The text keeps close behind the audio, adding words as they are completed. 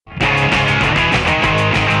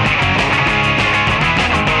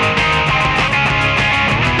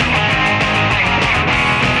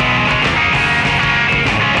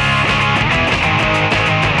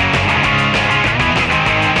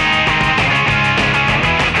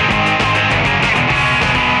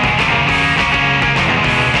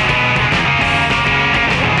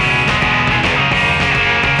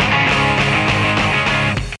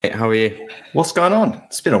are you? What's going on?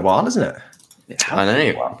 It's been a while, isn't it?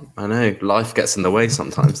 I know. Life gets in the way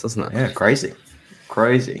sometimes, doesn't it? Yeah, crazy.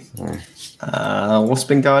 What's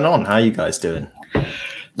been going on? How are you guys doing?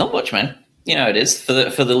 Not much, man. You know, it is for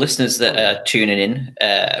the listeners that are tuning in.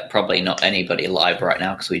 Probably not anybody live right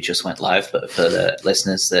now because we just went live. But for the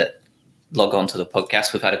listeners that log on to the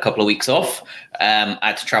podcast, we've had a couple of weeks off. I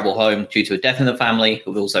had to travel home due to a death in the family.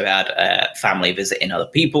 We've also had family visiting other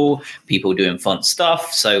people doing fun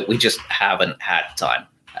stuff. So we just haven't had time.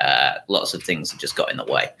 Lots of things have just got in the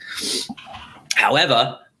way.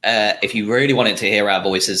 However, if you really wanted to hear our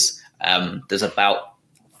voices, there's about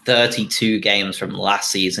 32 games from last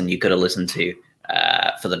season you could have listened to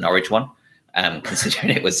for the Norwich one,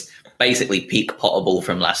 considering it was basically peak Potterball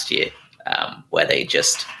from last year, where they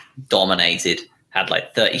just dominated, had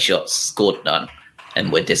like 30 shots, scored none,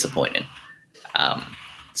 and were disappointing.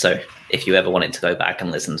 So if you ever wanted to go back and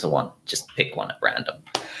listen to one, just pick one at random.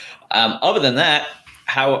 Other than that,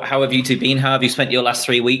 how have you two been? How have you spent your last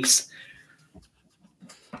 3 weeks?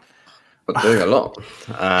 Doing a lot.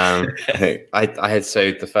 I had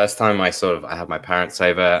the first time I had my parents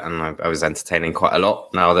over and I was entertaining quite a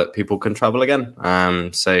lot now that people can travel again.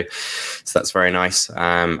 So that's very nice.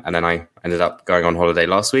 And then I ended up going on holiday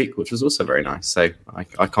last week, which was also very nice. So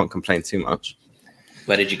I can't complain too much.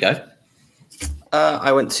 Where did you go?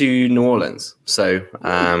 I went to New Orleans. So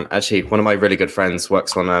actually, one of my really good friends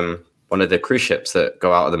works on one of the cruise ships that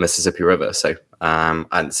go out of the Mississippi River. So I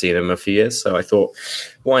hadn't seen him in a few years. So I thought,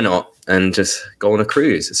 why not? And just go on a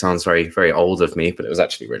cruise. It sounds very, very old of me, but it was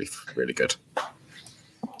actually really, really good.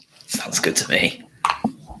 Sounds good to me.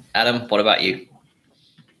 Adam, what about you?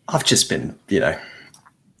 I've just been,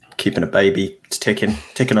 keeping a baby ticking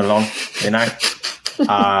along,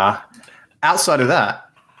 outside of that,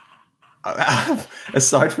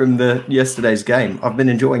 aside from yesterday's game, I've been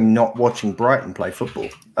enjoying not watching Brighton play football.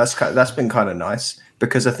 That's been kind of nice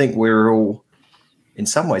because I think we're all, in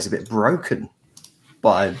some ways, a bit broken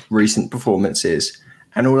by recent performances.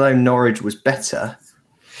 And although Norwich was better,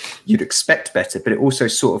 you'd expect better, but it also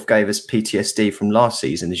sort of gave us PTSD from last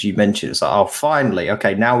season, as you mentioned. It's like, oh, finally,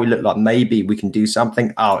 okay, now we look like maybe we can do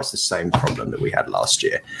something. Oh, it's the same problem that we had last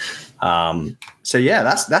year. So yeah,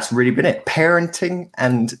 that's really been it. Parenting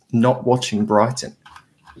and not watching Brighton.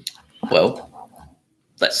 Well,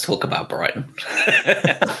 let's talk about Brighton.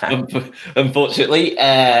 Unfortunately,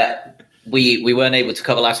 we weren't able to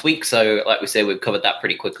cover last week. So like we said, we've covered that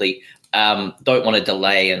pretty quickly. Don't want to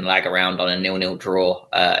delay and lag around on a 0-0 draw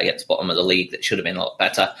against bottom of the league that should have been a lot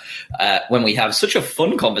better. When we have such a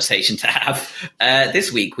fun conversation to have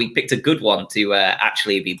this week, we picked a good one to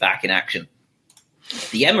actually be back in action.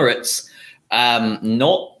 The Emirates,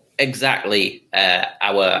 not exactly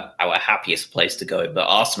our happiest place to go, but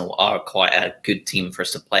Arsenal are quite a good team for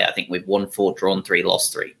us to play. I think we've won 4, drawn 3,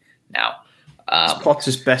 lost 3 now. It's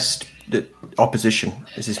Potter's best opposition.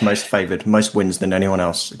 Is his most favoured, most wins than anyone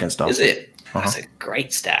else against Arsenal. Is it? Uh-huh. That's a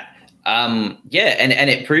great stat. And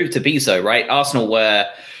it proved to be so, right? Arsenal were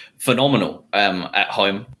phenomenal at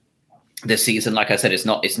home this season. Like I said, it's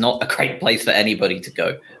not a great place for anybody to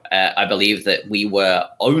go. I believe that we were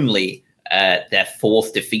only their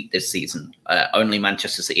 4th defeat this season. Only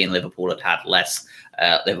Manchester City and Liverpool had less.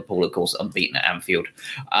 Liverpool, of course, unbeaten at Anfield.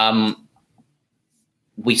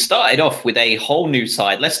 We started off with a whole new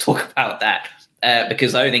side. Let's talk about that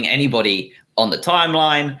because I don't think anybody on the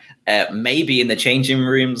timeline, maybe in the changing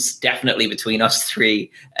rooms, definitely between us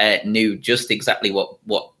three, knew just exactly what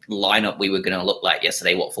lineup we were going to look like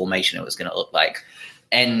yesterday, what formation it was going to look like.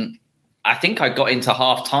 And I think I got into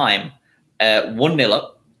half time 1-0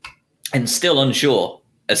 up and still unsure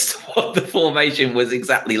as to what the formation was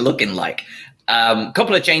exactly looking like.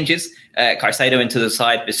 Couple of changes. Caicedo into the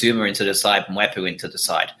side, Bissouma into the side, and Mwepu into the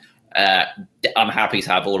side. I'm happy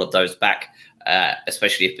to have all of those back,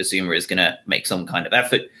 especially if Bissouma is going to make some kind of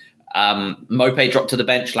effort. Mope dropped to the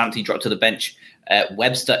bench, Lamptey dropped to the bench.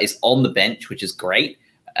 Webster is on the bench, which is great.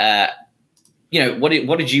 What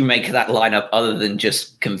did you make of that lineup other than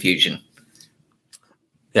just confusion?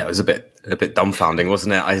 Yeah, it was a bit dumbfounding,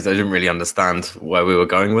 wasn't it? I didn't really understand where we were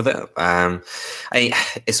going with it.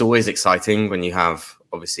 It's always exciting when you have,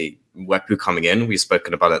 obviously, Mwepu coming in. We've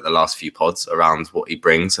spoken about it the last few pods around what he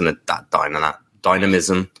brings and that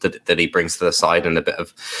dynamism that he brings to the side and a bit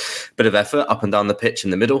of effort up and down the pitch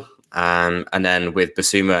in the middle. And then with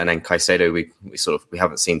Bissouma and then Caicedo, we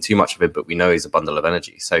haven't seen too much of it, but we know he's a bundle of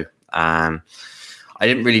energy. So I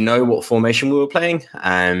didn't really know what formation we were playing,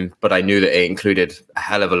 but I knew that it included a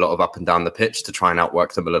hell of a lot of up and down the pitch to try and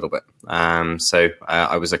outwork them a little bit. So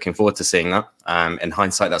I was looking forward to seeing that. In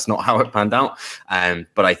hindsight, that's not how it panned out,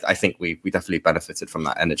 but I think we definitely benefited from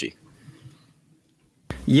that energy.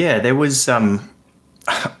 Yeah, there was, like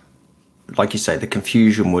you say, the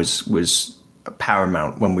confusion was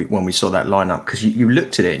paramount when we saw that lineup, because you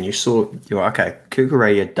looked at it and you're okay,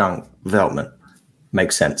 Kukureya, Dunk, Veltman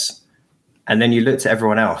makes sense, and then you looked at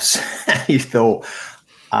everyone else and you thought,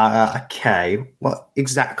 okay, what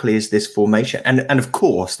exactly is this formation? And of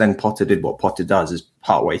course, then Potter did what Potter does, is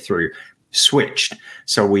partway through switched.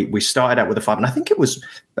 So we started out with a 5, and I think it was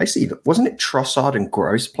basically, wasn't it Trossard and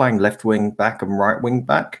Gross playing left wing back and right wing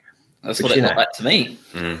back? That's what it looked like to me.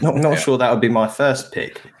 Not sure that would be my first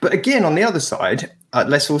pick. But again, on the other side,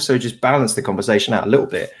 let's also just balance the conversation out a little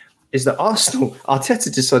bit, is that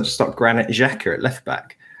Arteta decided to start Granit Xhaka at left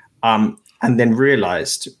back, and then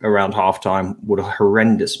realised around halftime what a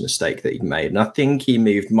horrendous mistake that he'd made. And I think he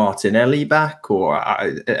moved Martinelli back,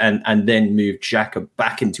 and then moved Xhaka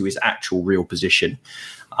back into his actual real position,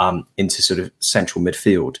 into sort of central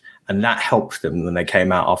midfield. And that helped them when they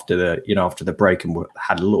came out after the break and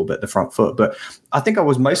had a little bit of the front foot. But I think I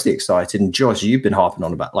was mostly excited. And Josh, you've been harping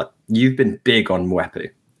on about, like, you've been big on Mwepu.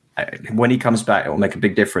 When he comes back, it will make a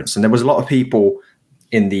big difference. And there was a lot of people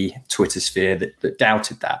in the Twitter sphere that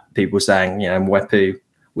doubted that. People saying, Mwepu,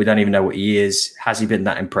 we don't even know what he is. Has he been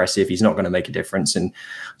that impressive? He's not going to make a difference. And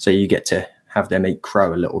so you get to have them eat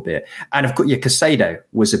crow a little bit. And of course, Caicedo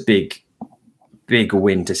was a big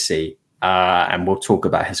win to see. And we'll talk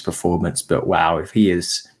about his performance. But wow, if he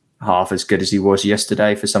is half as good as he was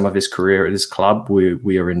yesterday for some of his career at this club,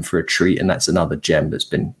 we are in for a treat. And that's another gem that's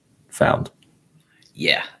been found.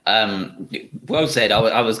 Yeah, well said.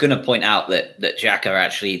 I was going to point out that Xhaka,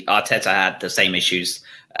 actually, Arteta had the same issues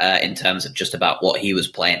in terms of just about what he was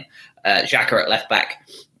playing. Xhaka at left back,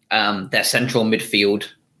 their central midfield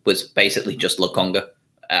was basically just Lokonga.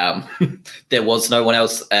 There was no one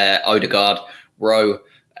else. Odegaard, Rowe,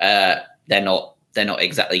 they're not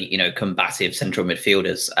exactly combative central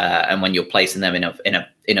midfielders. And when you're placing them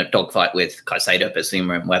in a dogfight with Caicedo,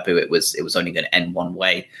 Bissouma, and Mwepu, it was only going to end one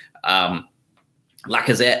way.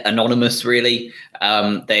 Lacazette, anonymous, really.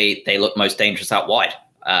 They look most dangerous out wide.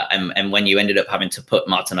 And when you ended up having to put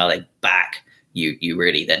Martinelli back, you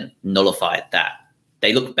really then nullified that.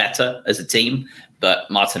 They looked better as a team, but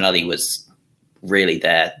Martinelli was really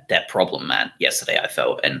their problem man yesterday, I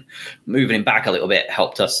felt. And moving him back a little bit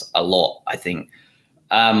helped us a lot, I think.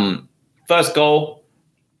 First goal,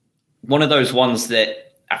 one of those ones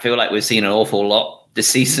that I feel like we've seen an awful lot this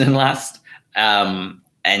season and last. And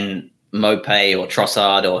Mopé or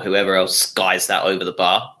Trossard or whoever else skies that over the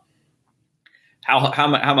bar.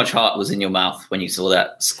 How much heart was in your mouth when you saw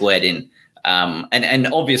that squared in? And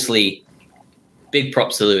obviously, big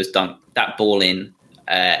props to Lewis Dunk. That ball in,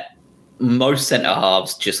 most centre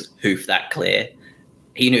halves just hoof that clear.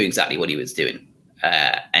 He knew exactly what he was doing,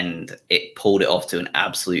 and it pulled it off to an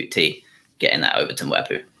absolute T, getting that over to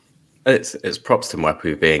Mwepu. It's props to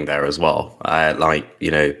Mwepu being there as well.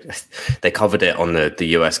 They covered it on the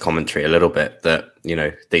US commentary a little bit that,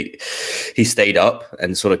 he stayed up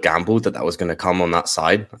and sort of gambled that was going to come on that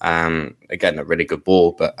side. Again, a really good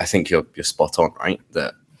ball, but I think you're spot on, right?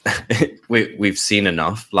 That we've seen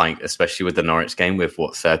enough, like, especially with the Norwich game with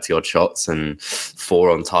 30 odd shots and 4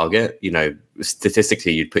 on target.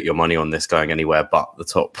 Statistically, you'd put your money on this going anywhere but the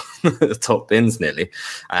top, the top bins nearly.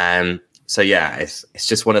 So yeah, it's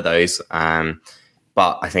just one of those.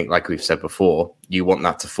 But I think, like we've said before, you want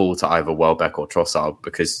that to fall to either Welbeck or Trossard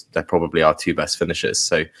because they're probably our 2 best finishers.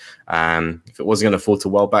 So if it wasn't going to fall to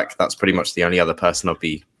Welbeck, that's pretty much the only other person I'd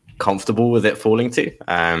be comfortable with it falling to.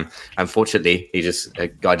 Unfortunately, he just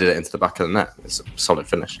guided it into the back of the net. It's a solid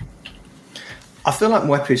finish. I feel like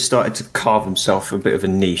Mwepu started to carve himself a bit of a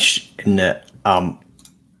niche in that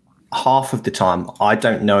half of the time, I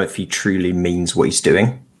don't know if he truly means what he's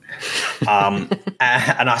doing.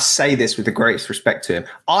 And I say this with the greatest respect to him.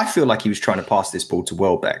 I feel like he was trying to pass this ball to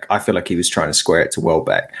Welbeck. I feel like he was trying to square it to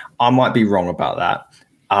Welbeck. I might be wrong about that.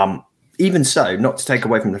 Even so, not to take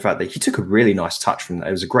away from the fact that he took a really nice touch from that.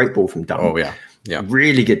 It was a great ball from Dunk. Oh, yeah.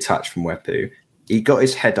 Really good touch from Mwepu. He got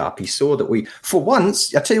his head up. He saw that for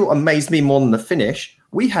once, I tell you what amazed me more than the finish,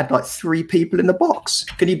 we had like 3 people in the box.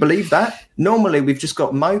 Can you believe that? Normally, we've just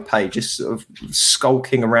got Mopé just sort of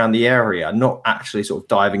skulking around the area, not actually sort of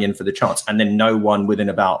diving in for the chance, and then no one within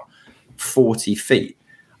about 40 feet.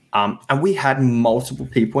 And we had multiple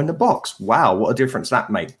people in the box. Wow, what a difference that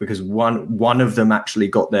makes, because one of them actually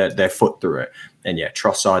got their foot through it. And yeah,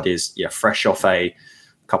 Trossard is fresh off a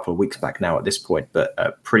couple of weeks back now at this point, but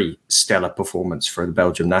a pretty stellar performance for the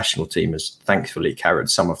Belgium national team has thankfully carried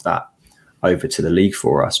some of that over to the league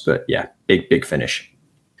for us. But yeah, big finish.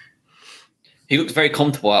 He looked very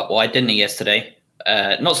comfortable out wide, didn't he, yesterday?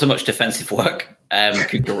 Not so much defensive work.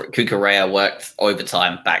 Kukureya worked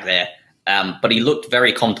overtime back there. But he looked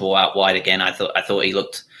very comfortable out wide again. I thought he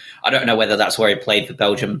looked. I don't know whether that's where he played for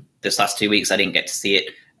Belgium this last 2 weeks. I didn't get to see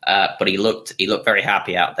it, but he looked very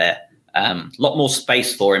happy out there. A lot more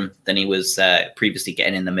space for him than he was previously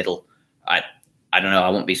getting in the middle. I don't know. I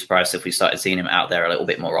wouldn't be surprised if we started seeing him out there a little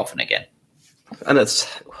bit more often again. And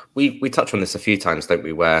we touch on this a few times, don't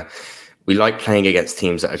we? Where we like playing against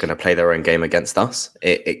teams that are going to play their own game against us.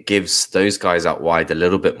 It gives those guys out wide a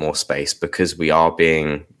little bit more space because we're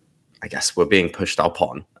being pushed up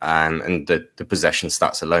on. And the possession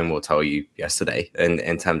stats alone will tell you yesterday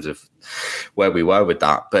in terms of where we were with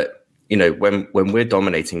that. But, when we're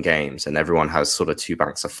dominating games and everyone has sort of two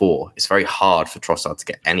banks of four, it's very hard for Trossard to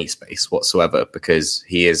get any space whatsoever because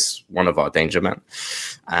he is one of our danger men.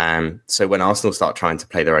 So when Arsenal start trying to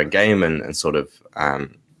play their own game and sort of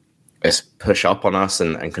push up on us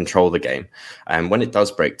and control the game, and when it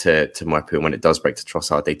does break to Mwepu and when it does break to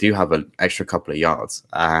Trossard, they do have an extra couple of yards,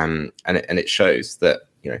 and it shows that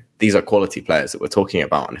these are quality players that we're talking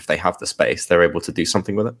about, and if they have the space, they're able to do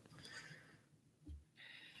something with it.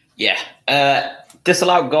 Yeah,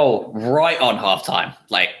 disallowed goal right on halftime,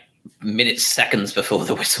 like minutes, seconds before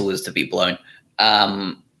the whistle was to be blown.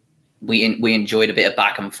 We enjoyed a bit of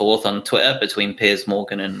back and forth on Twitter between Piers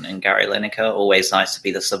Morgan and Gary Lineker. Always nice to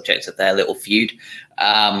be the subject of their little feud.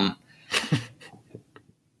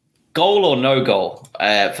 Goal or no goal?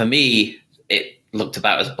 For me, it looked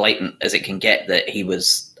about as blatant as it can get that he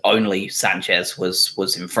was only Sanchez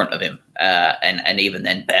was in front of him, and even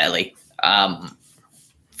then barely.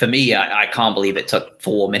 For me, I can't believe it took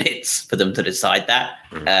 4 minutes for them to decide that.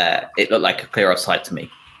 It looked like a clear offside to me.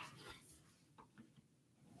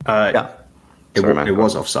 It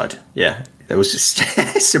was offside. Yeah, it was just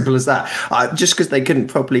as simple as that. Just because they couldn't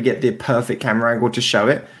properly get the perfect camera angle to show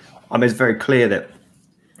it. I mean, it's very clear that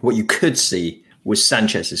what you could see was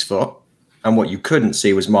Sanchez's foot, and what you couldn't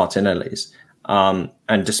see was Martinelli's. And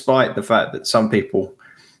despite the fact that some people,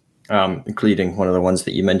 including one of the ones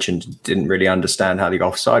that you mentioned, didn't really understand how the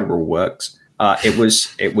offside rule works, it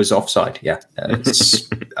was offside. Yeah.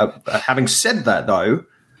 Having said that, though.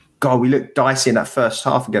 God, we looked dicey in that first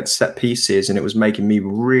half against set pieces, and it was making me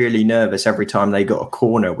really nervous every time they got a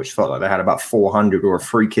corner, which felt like they had about 400, or a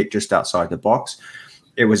free kick just outside the box.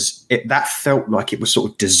 That felt like it was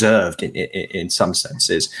sort of deserved in some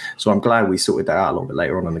senses. So I'm glad we sorted that out a little bit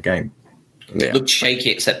later on in the game. Yeah. Looked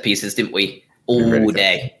shaky at set pieces, didn't we? All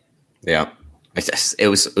day. Yeah. It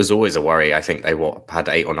was always a worry. I think they had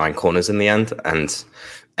 8 or 9 corners in the end, and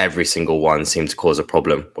every single one seemed to cause a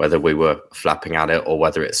problem, whether we were flapping at it or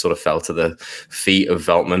whether it sort of fell to the feet of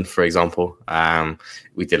Veltman, for example.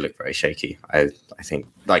 We did look very shaky. I think,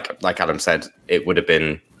 like Adam said, it would have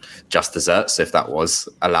been just desserts if that was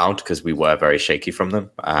allowed, because we were very shaky from them.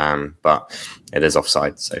 But it is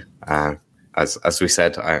offside. So as we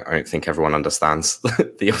said, I don't think everyone understands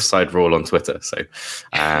the offside rule on Twitter. So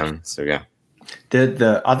yeah.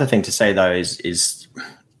 The other thing to say, though, is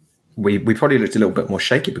we probably looked a little bit more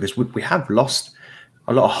shaky because we have lost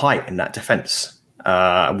a lot of height in that defence.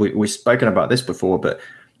 We've spoken about this before, but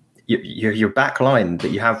your back line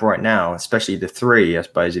that you have right now, especially the three, I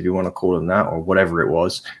suppose, if you want to call them that, or whatever it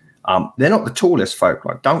was, they're not the tallest folk.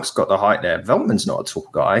 Like, Dunk's got the height there. Veltman's not a tall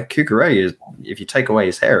guy. Cucurella is, if you take away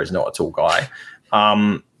his hair, is not a tall guy.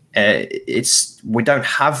 We don't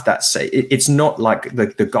have that. It's not like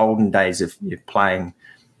the golden days of playing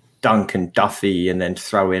Dunk and Duffy and then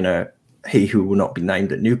throw in he who will not be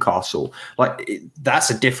named at Newcastle.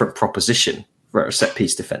 That's a different proposition for set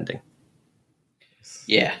piece defending.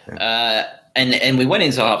 Yeah. And we went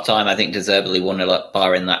into half time, I think, deservedly 1-0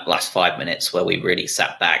 bar in that last 5 minutes where we really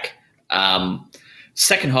sat back.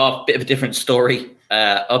 Second half, bit of a different story.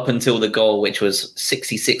 Up until the goal, which was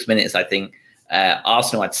 66 minutes, I think,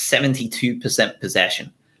 Arsenal had 72%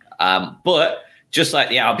 possession. But just like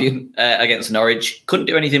the Albion against Norwich, couldn't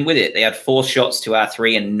do anything with it. They had 4 shots to our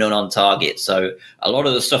 3 and none on target. So a lot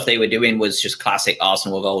of the stuff they were doing was just classic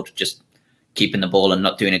Arsenal of old, just keeping the ball and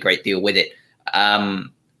not doing a great deal with it.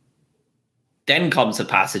 Then comes a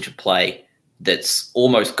passage of play that's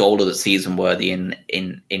almost goal of the season worthy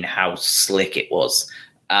in how slick it was.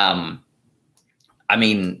 I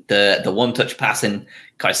mean, the one-touch passing,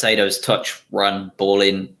 Caicedo's touch, run, ball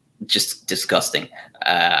in, just disgusting.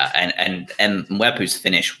 And Mwepu's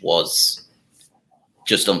finish was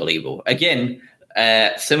just unbelievable. Again,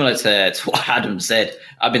 similar to what Adam said,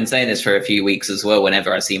 I've been saying this for a few weeks as well.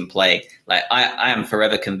 Whenever I see him play, like I am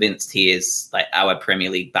forever convinced he is like our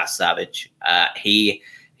Premier League Bass Savage. He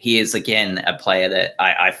is again a player that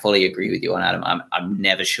I fully agree with you on, Adam. I'm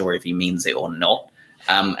never sure if he means it or not.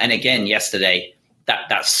 And again, yesterday,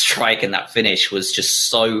 that strike and that finish was just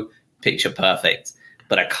so picture perfect.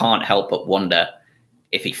 but I can't help but wonder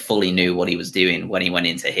if he fully knew what he was doing when he went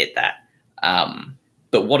in to hit that.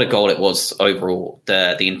 But what a goal it was overall.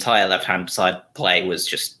 The entire left-hand side play was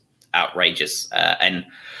just outrageous. And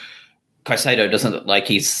Caicedo doesn't look like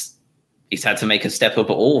he's had to make a step up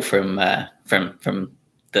at all from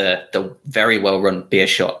the very well-run beer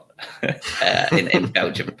shot in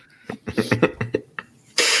Belgium.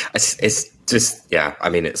 It's just, yeah, I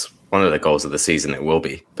mean, it's one of the goals of the season. It will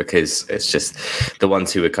be, because it's just the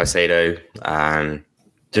 1-2 with Caicedo.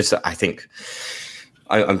 Just, I think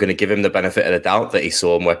I'm going to give him the benefit of the doubt that he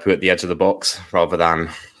saw Mwepu at the edge of the box rather than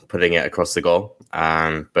putting it across the goal.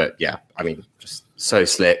 But yeah, I mean, just so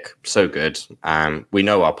slick, so good. We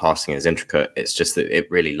know our passing is intricate. It's just that it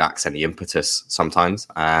really lacks any impetus sometimes.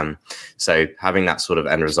 So having that sort of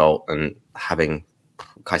end result and having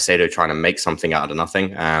Caicedo trying to make something out of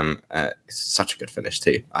nothing, it's such a good finish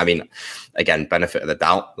too. I mean, again, benefit of the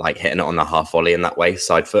doubt, like hitting it on the half volley in that way,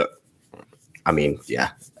 side foot. I mean,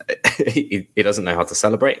 yeah, he doesn't know how to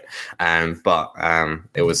celebrate, but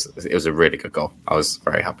it was a really good goal. I was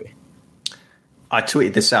very happy. I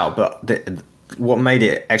tweeted this out, but what made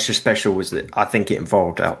it extra special was that I think it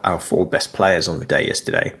involved our 4 best players on the day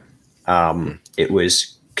yesterday. It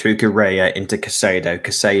was Cucurella into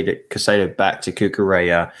Caicedo back to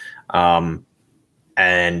Cucurella,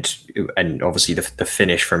 and obviously the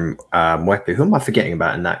finish from Mwepu. Who am I forgetting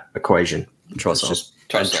about in that equation?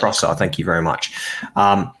 Trossard, thank you very much.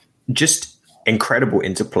 Just incredible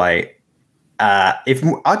interplay. If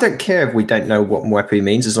I don't care if we don't know what Mwepu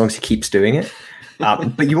means, as long as he keeps doing it.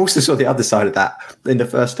 But you also saw the other side of that in the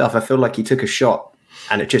first half. I feel like he took a shot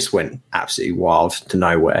and it just went absolutely wild to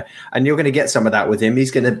nowhere. And you're going to get some of that with him.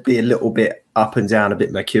 He's going to be a little bit up and down, a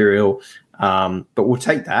bit mercurial. But we'll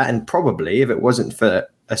take that. And probably if it wasn't for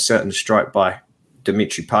a certain strike by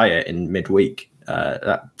Dimitri Payet in midweek,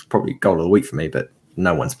 that's probably goal of the week for me. But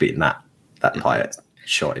no one's beaten that Payet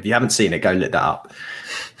shot. If you haven't seen it, go look that up.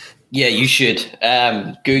 Yeah, you should.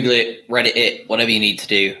 Google it, Reddit it, whatever you need to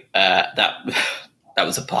do. That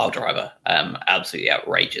was a pile driver. Absolutely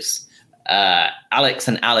outrageous. Alex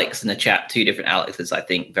and Alex in the chat, 2 different Alexes, I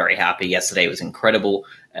think, very happy. Yesterday was incredible.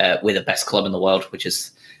 We're the best club in the world, which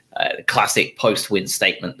is a classic post-win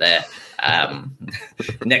statement there.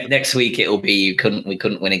 Next week it'll be we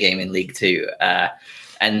couldn't win a game in League 2.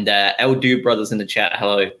 And El Du brothers in the chat,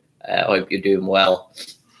 hello. I hope you're doing well.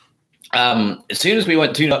 As soon as we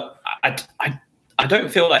went 2-0, I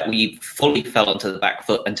don't feel like we fully fell onto the back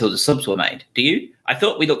foot until the subs were made. Do you? I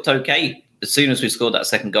thought we looked okay. As soon as we scored that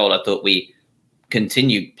second goal, I thought we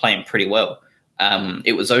continued playing pretty well.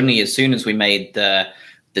 It was only as soon as we made the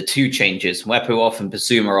 2 changes, Mwepu off and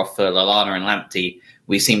Basuma off for Lallana and Lamptey,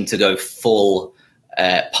 we seemed to go full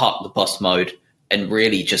park the bus mode and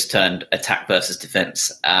really just turned attack versus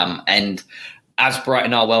defence. And as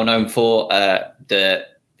Brighton are well known for,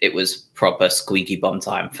 it was proper squeaky bum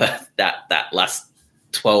time for that last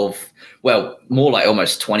 12, well, more like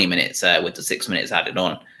almost 20 minutes with the 6 minutes added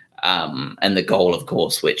on. And the goal, of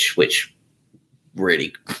course, which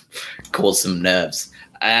really caused some nerves.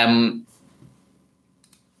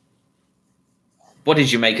 What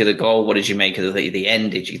did you make of the goal? What did you make of the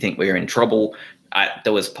end? Did you think we were in trouble?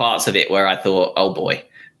 There was parts of it where I thought, oh boy,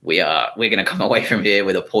 we're going to come away from here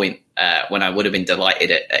with a point when I would have been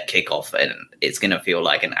delighted at kickoff, and it's going to feel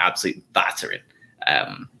like an absolute battering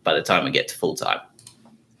by the time we get to full time.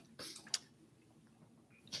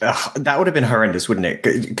 That would have been horrendous, wouldn't it?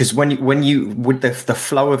 Because when you with the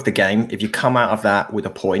flow of the game, if you come out of that with a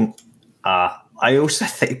point, I also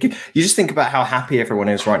think you just think about how happy everyone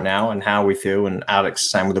is right now and how we feel. And Alex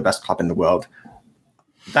saying we're the best club in the world.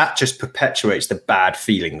 That just perpetuates the bad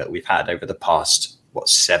feeling that we've had over the past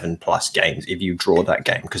 7+ games. If you draw that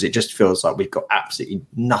game, because it just feels like we've got absolutely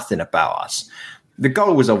nothing about us. The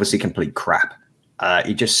goal was obviously complete crap.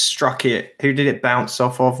 He just struck it. Who did it bounce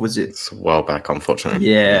off of? Was it? It's well back, unfortunately.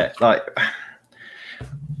 Yeah,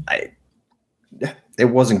 it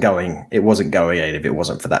wasn't going. It wasn't going in if it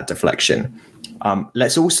wasn't for that deflection.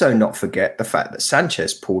 Let's also not forget the fact that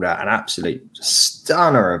Sanchez pulled out an absolute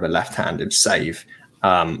stunner of a left-handed save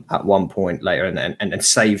at one point later, and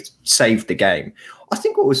saved the game. I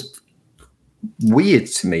think what was weird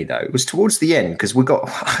to me though was towards the end, because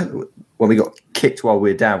when we got kicked while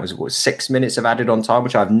we were down was 6 minutes of added on time,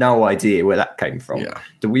 which I have no idea where that came from. Yeah.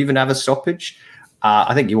 Did we even have a stoppage?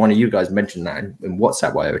 I think one of you guys mentioned that in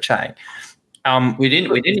WhatsApp while they were chatting. We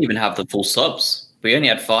didn't even have the full subs. We only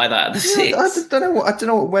had 5 out of the 6. I don't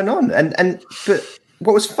know what went on. But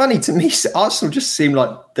what was funny to me, Arsenal just seemed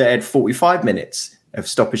like they had 45 minutes of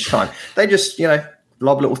stoppage time. They just,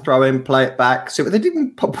 lob a little throw in, play it back. So they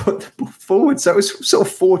didn't put the ball forward. So it was sort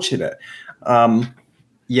of fortunate.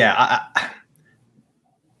 yeah,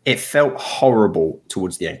 it felt horrible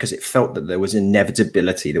towards the end because it felt that there was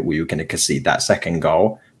inevitability that we were going to concede that second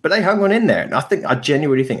goal. But they hung on in there. And I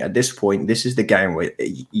genuinely think at this point, this is the game where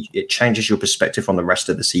it changes your perspective on the rest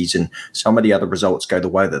of the season. Some of the other results go the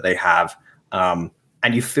way that they have. And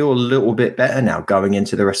you feel a little bit better now going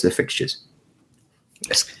into the rest of the fixtures.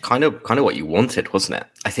 It's kind of what you wanted, wasn't it?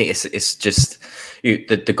 I think it's just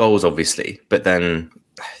the goals, obviously, but then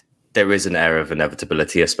there is an air of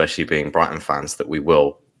inevitability, especially being Brighton fans, that we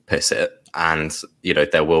will piss it. And,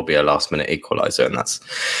 there will be a last minute equaliser.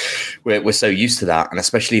 And we're so used to that. And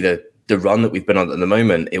especially the run that we've been on at the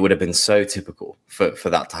moment, it would have been so typical for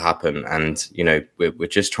that to happen. And, we're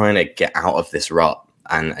just trying to get out of this rut.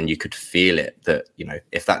 And you could feel it that,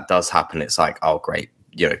 if that does happen, it's like, oh, great.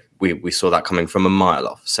 We saw that coming from a mile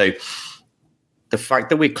off. So the fact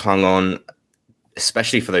that we clung on,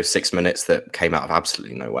 especially for those 6 minutes that came out of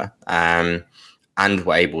absolutely nowhere, and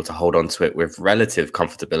were able to hold on to it with relative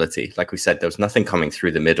comfortability. Like we said, there was nothing coming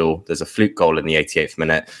through the middle. There's a fluke goal in the 88th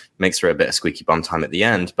minute, makes for a bit of squeaky bum time at the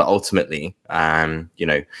end. But ultimately,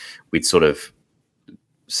 we'd sort of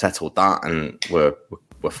settled that and we're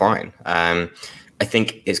fine. I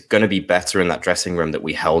think it's going to be better in that dressing room that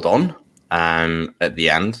we held on at the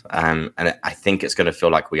end. And I think it's going to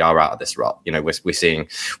feel like we are out of this rut. We're seeing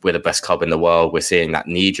we're the best club in the world. We're seeing that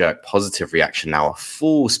knee-jerk positive reaction now, a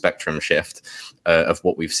full spectrum shift of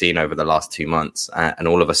what we've seen over the last 2 months. And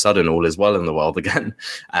all of a sudden, all is well in the world again.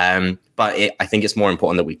 But I think it's more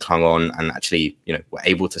important that we clung on and actually, we're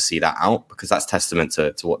able to see that out because that's testament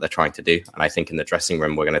to what they're trying to do. And I think in the dressing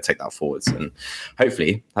room, we're going to take that forwards and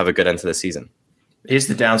hopefully have a good end to the season. Here's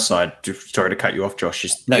the downside. Sorry to cut you off, Josh.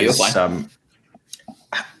 No, you're fine.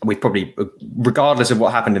 We probably, regardless of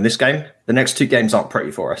what happened in this game, the next 2 games aren't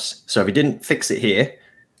pretty for us. So if we didn't fix it here,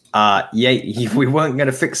 we weren't going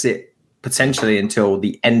to fix it potentially until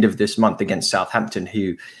the end of this month against Southampton,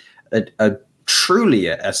 who are truly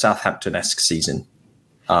a Southampton-esque season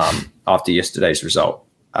after yesterday's result.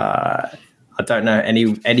 I don't know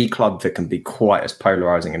any club that can be quite as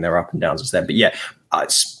polarizing in their up and downs as them. But yeah,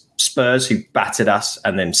 Spurs who battered us,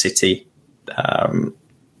 and then City.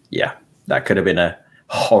 That could have been a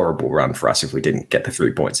horrible run for us if we didn't get the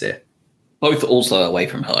 3 points here. Both also away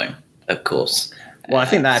from home, of course. Well, I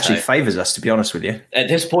think that actually favours us, to be honest with you. At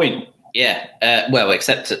this point, yeah.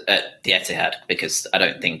 Except at the Etihad, because I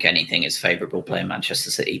don't think anything is favourable playing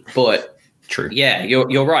Manchester City. But true. Yeah,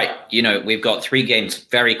 you're right. We've got 3 games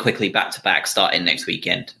very quickly back to back starting next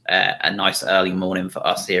weekend. A nice early morning for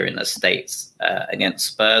us here in the States against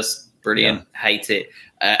Spurs. Brilliant. Yeah. Hate it.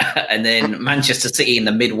 And then Manchester City in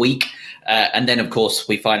the midweek. And then, of course,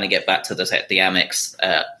 we finally get back to the Amex,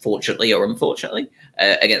 fortunately or unfortunately,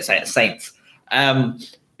 against Saints.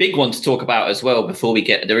 Big one to talk about as well before we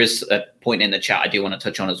get – there is a point in the chat I do want to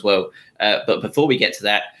touch on as well. But before we get to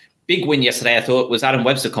that, big win yesterday, I thought, was Adam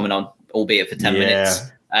Webster coming on, albeit for 10 minutes.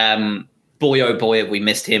 Boy, oh boy, have we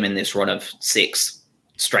missed him in this run of 6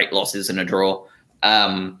 straight losses and a draw.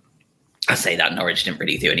 I say that Norwich didn't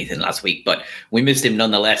really do anything last week, but we missed him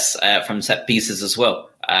nonetheless from set pieces as well,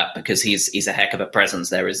 because he's a heck of a presence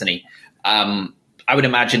there, isn't he? I would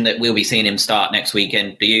imagine that we'll be seeing him start next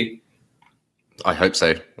weekend. Do you? I hope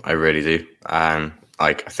so. I really do.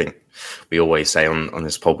 I think we always say on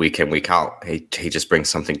this pod week in, week out, he just brings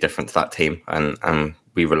something different to that team, and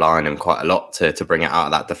we rely on him quite a lot to bring it out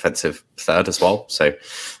of that defensive third as well. So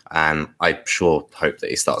I sure hope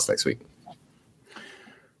that he starts next week.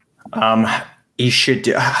 He should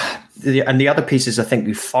do. And the other pieces, I think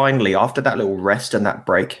we finally, after that little rest and that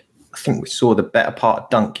break, I think we saw the better part of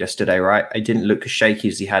Dunk yesterday, right? He didn't look as shaky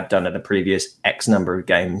as he had done in the previous X number of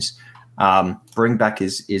games. Bring back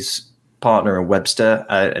his partner in Webster,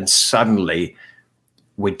 and suddenly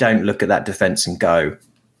we don't look at that defence and go,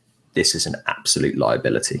 this is an absolute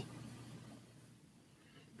liability.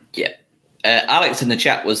 Yeah. Alex in the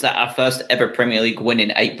chat, was that our first ever Premier League win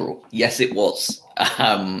in April? Yes, it was.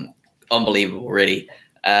 Unbelievable, really.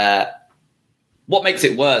 What makes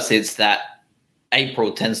it worse is that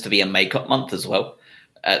April tends to be a make-up month as well.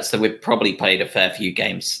 So we've probably played a fair few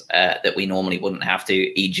games that we normally wouldn't have to,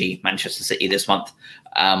 e.g. Manchester City this month.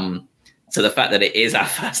 So the fact that it is our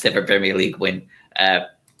first ever Premier League win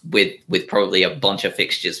with probably a bunch of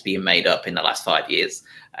fixtures being made up in the last 5 years,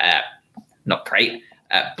 not great.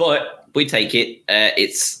 But we take it.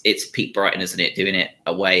 It's Pete Brighton, isn't it, doing it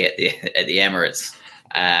away at the Emirates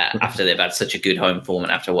after they've had such a good home form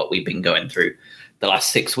and after what we've been going through the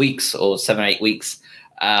last 6 weeks or 7-8 weeks.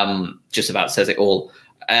 Just about says it all.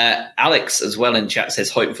 Alex as well in chat says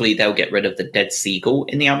hopefully they'll get rid of the dead seagull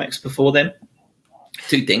in the Amex before then.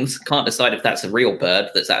 two things. Can't decide if that's a real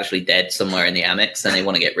bird that's actually dead somewhere in the Amex and they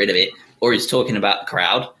want to get rid of it, or he's talking about the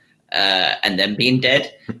crowd and them being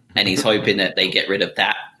dead, and he's hoping that they get rid of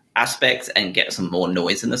that aspect and get some more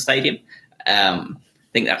noise in the stadium. I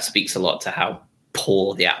think that speaks a lot to how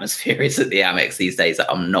poor the atmosphere is at the Amex these days.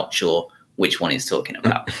 That I'm not sure which one he's talking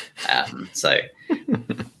about. So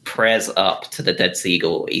prayers up to the dead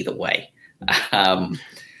seagull either way.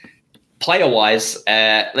 Player-wise,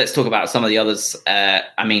 let's talk about some of the others.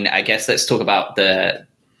 I guess let's talk about the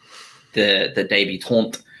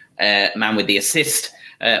debutant man with the assist,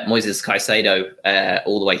 Moises Caicedo,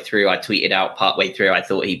 all the way through. I tweeted out partway through, I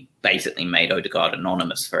thought he basically made Odegaard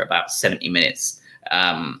anonymous for about 70 minutes.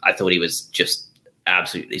 I thought he was just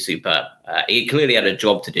absolutely superb. He clearly had a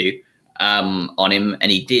job to do on him,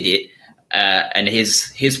 and he did it. And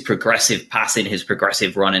his progressive passing, his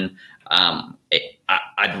progressive running,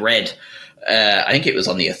 I'd read, I think it was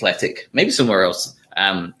on The Athletic, maybe somewhere else,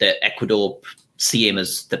 that Ecuador see him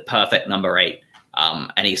as the perfect number 8.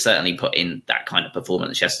 And he certainly put in that kind of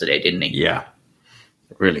performance yesterday, didn't he? Yeah,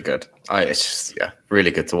 really good. It's just,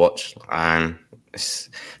 really good to watch. It's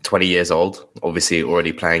 20 years old, obviously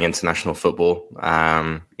already playing international football.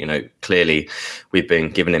 Clearly we've been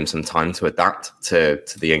giving him some time to adapt to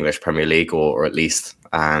the English Premier League, or at least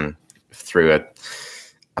through a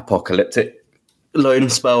apocalyptic loan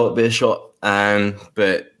spell at Beerschot.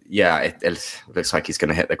 But yeah, it looks like he's going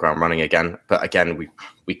to hit the ground running again. But again,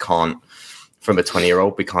 we can't, from a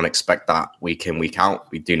 20-year-old, we can't expect that week in, week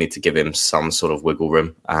out. We do need to give him some sort of wiggle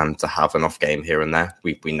room to have an off game here and there.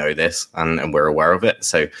 We know this and we're aware of it.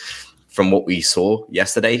 So from what we saw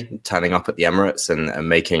yesterday, turning up at the Emirates and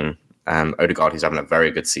making Odegaard, who's having a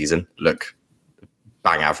very good season, look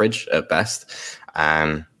bang average at best.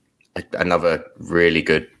 Another really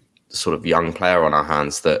good sort of young player on our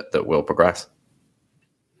hands that will progress.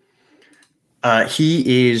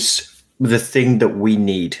 He is the thing that we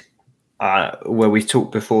need. Where we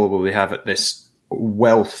talked before, where we have this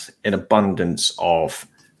wealth in abundance of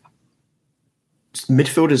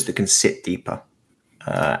midfielders that can sit deeper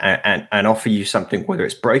and offer you something, whether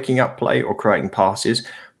it's breaking up play or creating passes.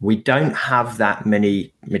 We don't have that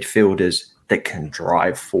many midfielders that can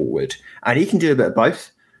drive forward, and he can do a bit of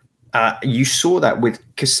both. You saw that with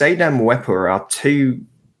Caicedo and Mwepu are two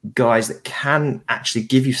guys that can actually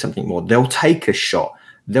give you something more. They'll take a shot,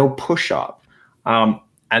 they'll push up.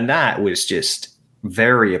 And that was just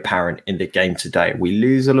very apparent in the game today. We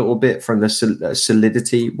lose a little bit from the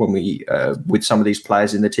solidity when we with some of these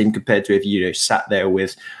players in the team compared to if you sat there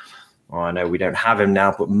with, I know we don't have him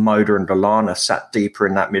now, but Moda and Lallana sat deeper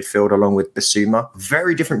in that midfield along with Bissouma.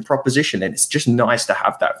 Very different proposition, and it's just nice to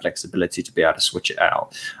have that flexibility to be able to switch it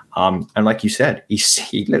out. And like you said,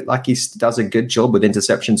 he looked like he does a good job with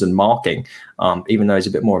interceptions and marking, even though he's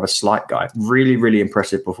a bit more of a slight guy. Really, really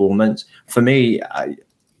impressive performance. For me,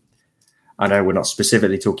 I know we're not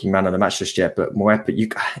specifically talking man of the match just yet, but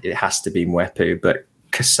Mwepu, it has to be Mwepu. But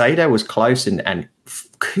Caicedo was close, and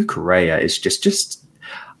Cucurella is just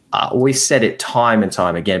I always said it time and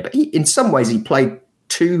time again. But in some ways, he played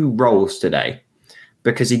two roles today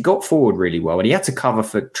because he got forward really well, and he had to cover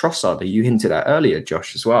for Trossard, that you hinted at earlier,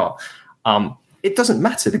 Josh, as well. It doesn't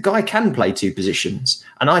matter. The guy can play two positions.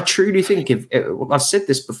 And I truly think I've said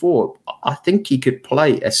this before, I think he could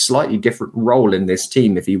play a slightly different role in this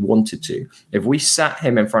team if he wanted to. If we sat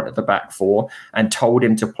him in front of the back four and told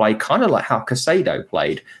him to play kind of like how Caicedo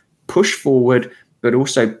played, push forward, but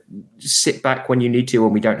also sit back when you need to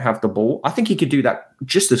when we don't have the ball, I think he could do that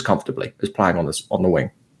just as comfortably as playing on the wing.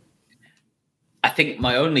 I think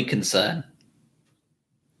my only concern,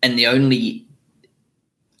 and the only...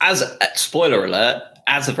 spoiler alert,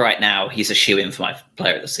 as of right now, he's a shoo-in for my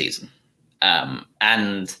player of the season.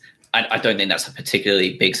 And I don't think that's a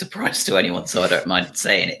particularly big surprise to anyone, so I don't mind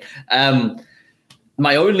saying it.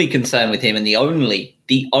 My only concern with him, and the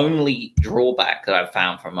only drawback that I've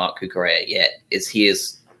found from Marc Cucurella yet, is he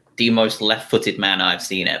is the most left-footed man I've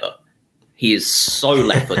seen ever. He is so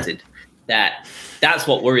left-footed that's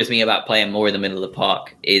what worries me about playing more in the middle of the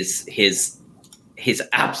park, is his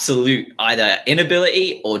absolute either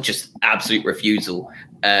inability or just absolute refusal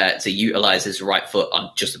to utilize his right foot on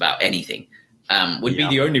just about anything would be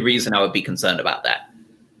the only reason I would be concerned about that.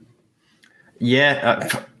 Yeah,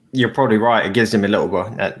 you're probably right. It gives him a little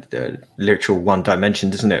literal one dimension,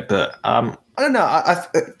 doesn't it? But I don't know.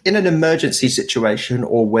 In an emergency situation,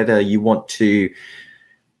 or whether you want to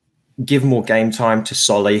give more game time to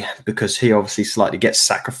Solly, because he obviously slightly gets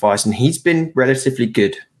sacrificed, and he's been relatively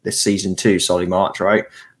good this season too, Solly March, right?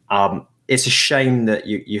 it's a shame that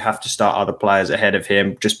you have to start other players ahead of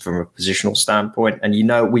him just from a positional standpoint. And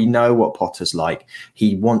we know what Potter's like.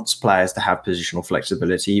 He wants players to have positional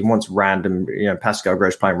flexibility. He wants random, Pascal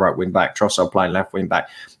Gross playing right wing back, Trossard playing left wing back.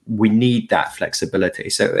 We need that flexibility.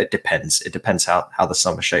 So it depends. It depends how the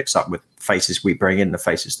summer shapes up with faces we bring in, the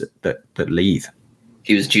faces that leave.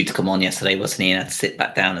 He was due to come on yesterday, wasn't he? And had to sit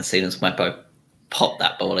back down as soon as Mwepu popped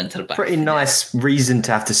that ball into the back. Pretty nice reason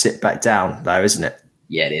to have to sit back down, though, isn't it?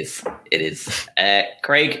 Yeah, it is. It is.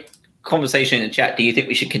 Craig, conversation in the chat. Do you think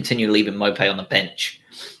we should continue leaving Maupay on the bench?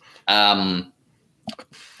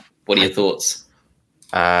 What are your thoughts?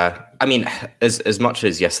 I mean, as much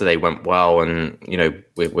as yesterday went well, and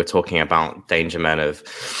we're talking about danger men of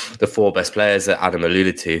the 4 best players that Adam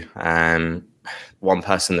alluded to. One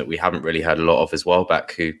person that we haven't really heard a lot of is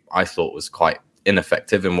Welbeck, who I thought was quite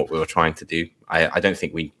ineffective in what we were trying to do. I don't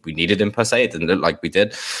think we needed him per se. It didn't look like we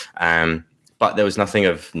did. But there was nothing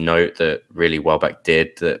of note that really Welbeck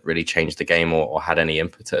did that really changed the game or had any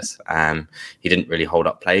impetus. He didn't really hold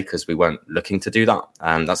up play because we weren't looking to do that.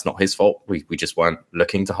 That's not his fault. We just weren't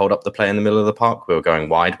looking to hold up the play in the middle of the park. We were going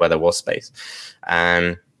wide where there was space.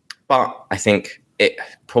 But I think it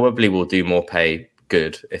probably will do Maupay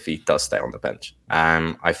good if he does stay on the bench.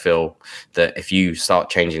 I feel that if you start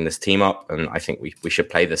changing this team up, and I think we should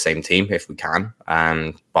play the same team if we can,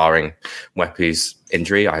 barring Mwepu's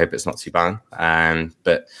injury. I hope it's not too bad.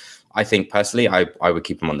 But I think personally, I would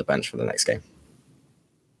keep him on the bench for the next game.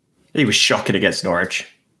 He was shocking against Norwich.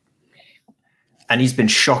 And he's been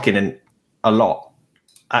shocking in a lot.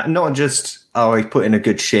 Not just, he put in a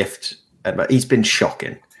good shift, but he's been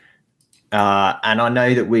shocking. And I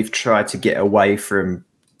know that we've tried to get away from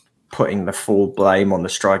putting the full blame on the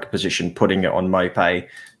striker position, putting it on Maupay.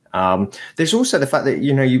 There's also the fact that,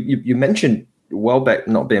 you mentioned Welbeck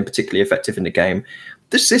not being particularly effective in the game.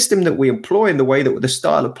 The system that we employ and the way that the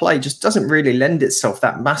style of play just doesn't really lend itself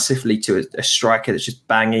that massively to a striker that's just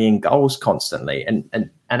banging in goals constantly. And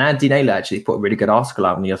Andy Naylor actually put a really good article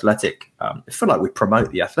out on The Athletic. I feel like we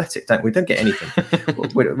promote The Athletic, don't we? Don't get anything.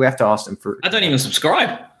 we have to ask them for... I don't even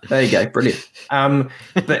subscribe. There you go. Brilliant.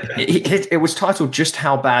 But it was titled Just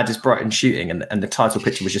How Bad is Brighton Shooting? And the title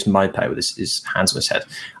picture was just Maupay with his hands on his head.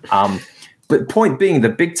 But point being, the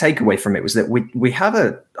big takeaway from it was that we have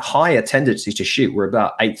a higher tendency to shoot. We're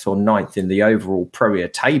about 8th or 9th in the overall Premier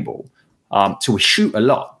table. So we shoot a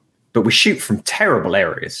lot, but we shoot from terrible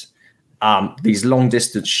areas. These long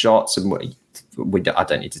distance shots, and I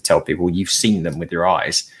don't need to tell people, you've seen them with your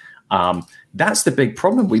eyes. That's the big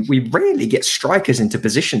problem. We rarely get strikers into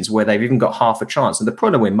positions where they've even got half a chance. And the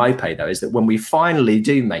problem with Maupay, though, is that when we finally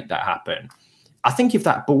do make that happen, I think if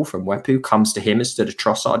that ball from Mwepu comes to him instead of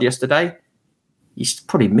Trossard yesterday, he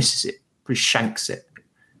probably misses it, probably shanks it.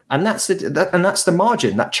 And that's the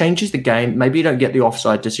margin. That changes the game. Maybe you don't get the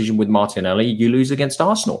offside decision with Martinelli. You lose against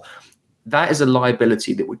Arsenal. That is a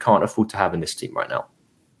liability that we can't afford to have in this team right now.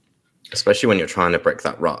 Especially when you're trying to break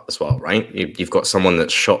that rut as well, right? You've got someone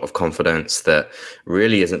that's shot of confidence that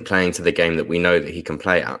really isn't playing to the game that we know that he can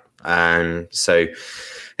play at. So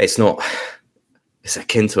it's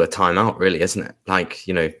akin to a timeout, really, isn't it? Like,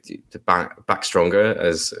 the back stronger,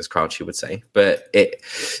 as Crouchy would say. But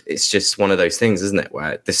it's just one of those things, isn't it,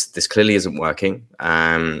 where this clearly isn't working.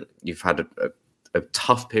 You've had a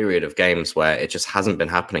tough period of games where it just hasn't been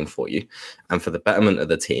happening for you. And for the betterment of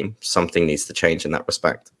the team, something needs to change in that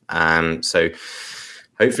respect. So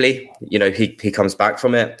hopefully, he comes back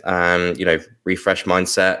from it, refresh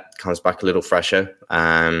mindset, comes back a little fresher.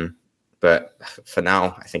 But for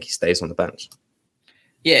now, I think he stays on the bench.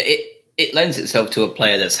 Yeah, it lends itself to a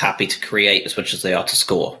player that's happy to create as much as they are to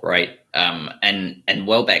score, right? And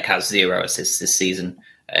Welbeck has 0 assists this season,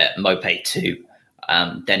 Maupay 2,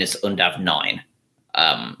 Dennis Undav 9.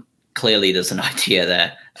 Clearly, there's an idea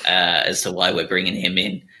there as to why we're bringing him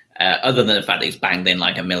in. Other than the fact that he's banged in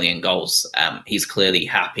like 1 million goals, he's clearly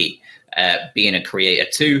happy being a creator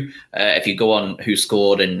too. If you go on Who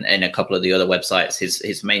Scored and a couple of the other websites,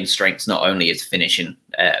 his main strengths not only is finishing,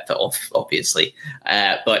 obviously,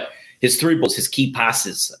 but his through balls, his key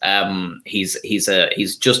passes.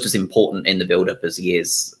 He's just as important in the build-up as he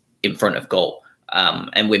is in front of goal,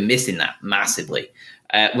 and we're missing that massively.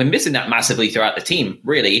 We're missing that massively throughout the team.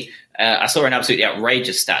 Really, I saw an absolutely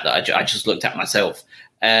outrageous stat that I just looked at myself.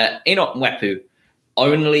 Enoch Mwepu.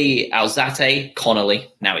 Only Alzate, Connolly,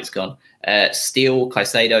 now he's gone, Steele,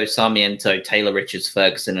 Caicedo, Sarmiento, Taylor, Richards,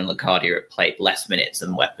 Ferguson, and Locadia have played less minutes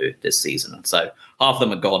than Mwepu this season. So half of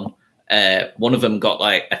them are gone. One of them got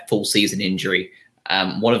like a full season injury.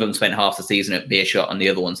 One of them spent half the season at Beershot, and the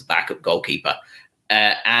other one's a backup goalkeeper.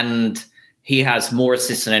 And he has more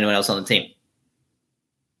assists than anyone else on the team.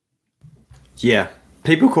 Yeah,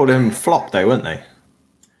 People called him flop, though, weren't they?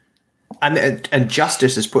 And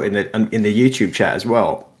Justice has put in the YouTube chat as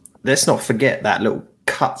well. Let's not forget that little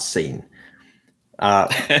cut scene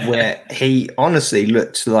where he honestly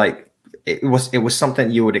looked like it was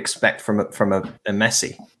something you would expect from a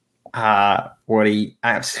Messi, where he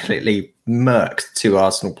absolutely murked two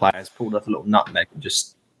Arsenal players, pulled off a little nutmeg, and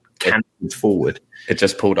just canted forward. It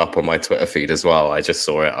just pulled up on my Twitter feed as well. I just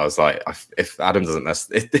saw it. I was like, if Adam doesn't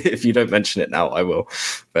if you don't mention it now, I will.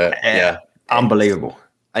 But yeah, unbelievable.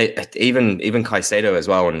 Even Caicedo as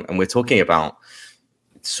well, and we're talking about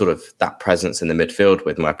sort of that presence in the midfield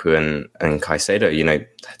with Mwepu and Caicedo. You know,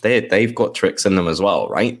 they've got tricks in them as well,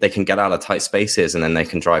 right? They can get out of tight spaces and then they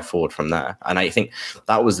can drive forward from there. And I think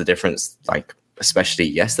that was the difference, like especially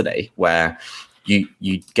yesterday, where you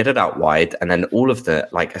get it out wide and then all of the,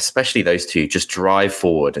 like, especially those two, just drive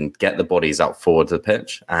forward and get the bodies out forward to the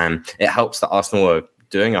pitch. And it helps that Arsenal are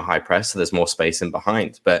doing a high press, so there's more space in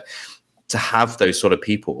behind. But to have those sort of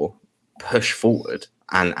people push forward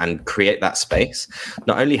and create that space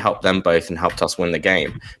not only helped them both and helped us win the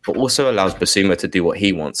game, but also allows Bissouma to do what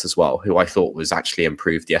he wants as well, who I thought was actually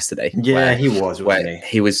improved yesterday. Yeah, he was, wasn't he?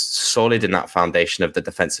 He was solid in that foundation of the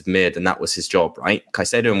defensive mid, and that was his job, right?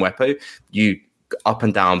 Caicedo and Mwepu, you up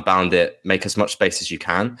and down, bound it, make as much space as you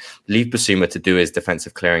can, leave Bissouma to do his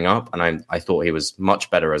defensive clearing up, and I thought he was much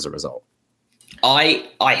better as a result. I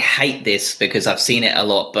hate this because I've seen it a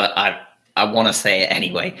lot, but I want to say it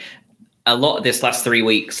anyway. A lot of this last 3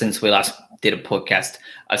 weeks since we last did a podcast,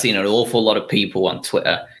 I've seen an awful lot of people on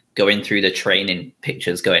Twitter going through the training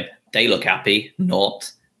pictures going, they look happy,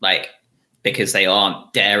 not like, because they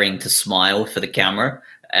aren't daring to smile for the camera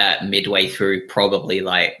midway through, probably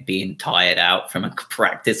like being tired out from a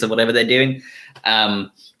practice or whatever they're doing.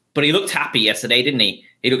 But he looked happy yesterday, didn't he?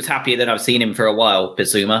 He looked happier than I've seen him for a while,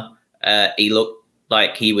 Bissouma. He looked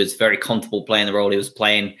like he was very comfortable playing the role he was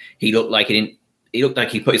playing. He looked like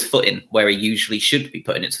he put his foot in where he usually should be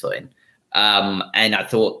putting his foot in. And I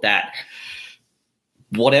thought that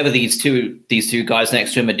whatever these two guys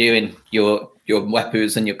next to him are doing, your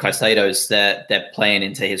Mwepus and your Caicedos, they're playing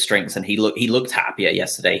into his strengths. And he looked happier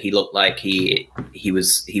yesterday. He looked like he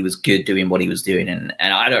was good doing what he was doing. And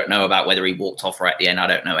I don't know about whether he walked off right at the end. I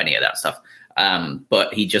don't know any of that stuff.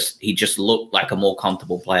 But he just looked like a more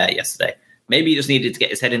comfortable player yesterday. Maybe he just needed to get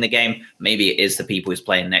his head in the game. Maybe it is the people he's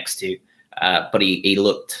playing next to. But he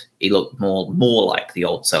looked more like the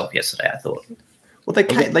old self yesterday, I thought. Well,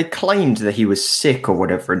 they claimed that he was sick or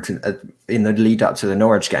whatever in the lead up to the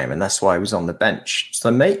Norwich game, and that's why he was on the bench.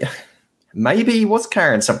 So maybe he was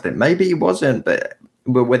carrying something. Maybe he wasn't, but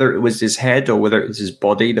whether it was his head or whether it was his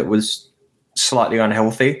body that was slightly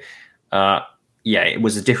unhealthy, it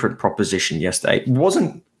was a different proposition yesterday. It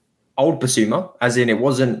wasn't old Bissouma, as in it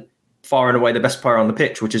wasn't far and away the best player on the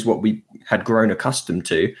pitch, which is what we had grown accustomed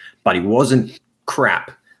to, but he wasn't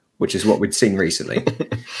crap, which is what we'd seen recently.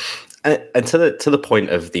 And to the point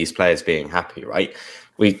of these players being happy, right?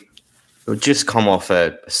 We just come off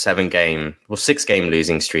a 6-game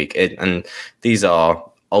losing streak, and these are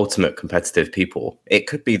ultimate competitive people. It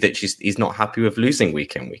could be that he's not happy with losing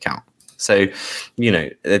week in, week out. So, you know,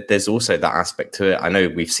 there's also that aspect to it. I know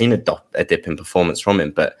we've seen a dip in performance from him,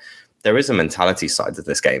 but there is a mentality side to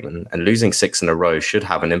this game, and losing 6 in a row should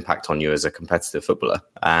have an impact on you as a competitive footballer.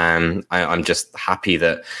 I'm just happy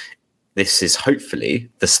that this is hopefully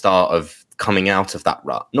the start of coming out of that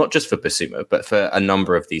rut, not just for Bissouma, but for a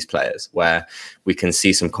number of these players, where we can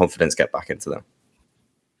see some confidence get back into them.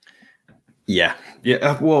 Yeah.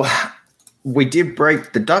 Well, we did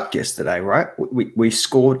break the duck yesterday, right? We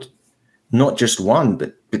scored not just one,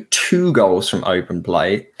 but 2 goals from open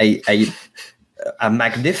play. A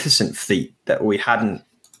magnificent feat that we hadn't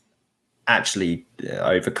actually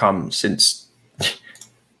overcome since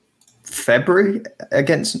February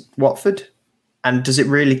against Watford. And does it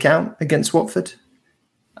really count against Watford?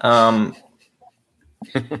 I'd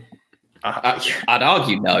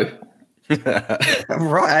argue no.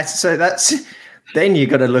 Right. So then you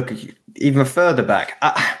got to look even further back.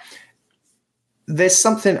 There's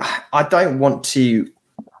something I don't want to.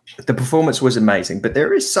 The performance was amazing, but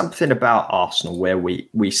there is something about Arsenal where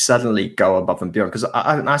we suddenly go above and beyond. Because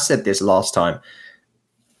I said this last time.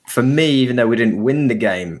 For me, even though we didn't win the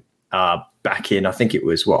game back in, I think it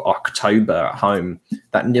was October at home,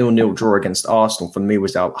 that 0-0 draw against Arsenal for me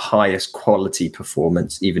was our highest quality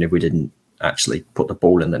performance, even if we didn't actually put the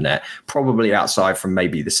ball in the net. Probably outside from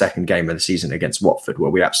maybe the second game of the season against Watford,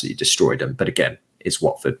 where we absolutely destroyed them. But again, it's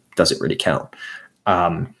Watford. Does it really count?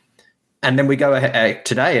 And then we go ahead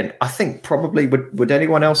today, and I think probably would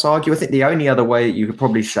anyone else argue? I think the only other way you could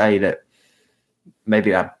probably say that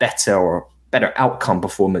maybe a better or better outcome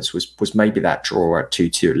performance was maybe that draw at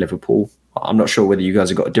 2-2 at Liverpool. I'm not sure whether you guys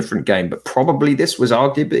have got a different game, but probably this was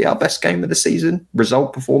arguably our best game of the season,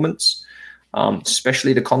 result performance,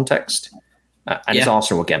 especially the context. And it's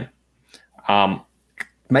Arsenal again.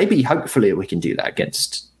 Maybe, hopefully, we can do that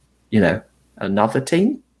against, another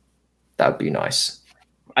team. That would be nice.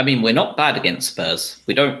 I mean, we're not bad against Spurs.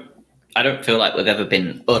 I don't feel like we've ever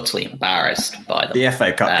been utterly embarrassed by them. The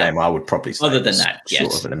FA Cup game, I would probably say. Other than that,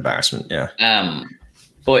 sort of an embarrassment, yeah.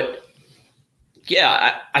 But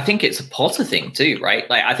yeah, I think it's a Potter thing too, right?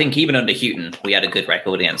 Like, I think even under Houghton, we had a good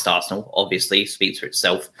record against Arsenal. Obviously, speaks for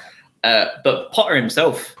itself. But Potter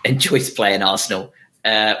himself enjoys playing Arsenal,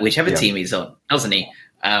 whichever team he's on, doesn't he?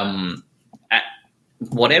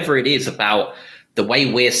 Whatever it is about the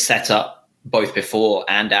way we're set up, both before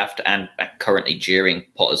and after, and currently during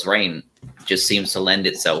Potter's reign, just seems to lend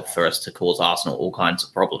itself for us to cause Arsenal all kinds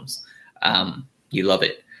of problems. You love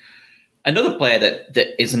it. Another player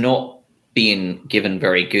that is not being given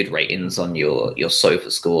very good ratings on your sofa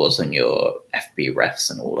scores and your FB refs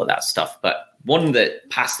and all of that stuff, but one that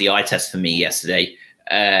passed the eye test for me yesterday.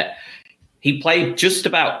 He played just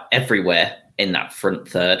about everywhere in that front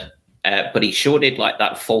third, but he sure did like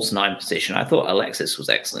that false nine position. I thought Alexis was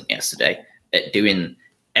excellent yesterday at doing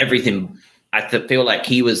everything. I feel like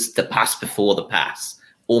he was the pass before the pass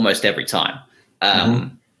almost every time. I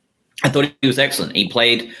thought he was excellent. He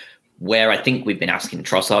played where I think we've been asking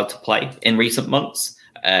Trossard to play in recent months,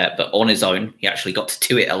 but on his own. He actually got to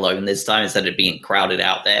do it alone this time instead of being crowded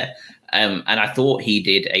out there. And I thought he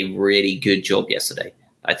did a really good job yesterday.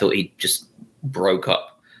 I thought he just broke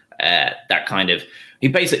up that kind of... He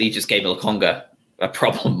basically just gave Lokonga a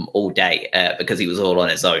problem all day because he was all on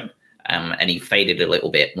his own. And he faded a little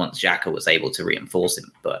bit once Xhaka was able to reinforce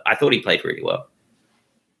him. But I thought he played really well.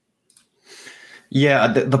 Yeah,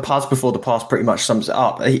 the pass before the pass pretty much sums it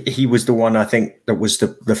up. He was the one, I think, that was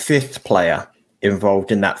the fifth player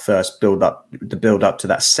involved in that first build up to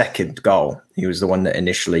that second goal. He was the one that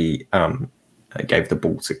initially gave the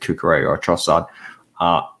ball to Cucurella or Trossard.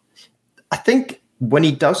 I think when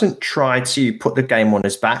he doesn't try to put the game on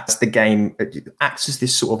his back, the game acts as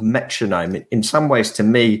this sort of metronome. In some ways, to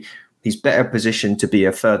me, he's better positioned to be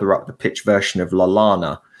a further up the pitch version of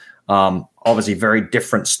Lallana. Obviously, very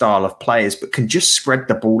different style of players, but can just spread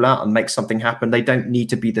the ball out and make something happen. They don't need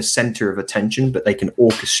to be the center of attention, but they can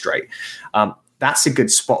orchestrate. That's a good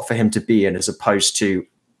spot for him to be in, as opposed to,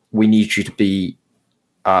 we need you to be,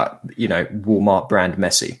 Walmart brand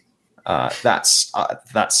Messi. That's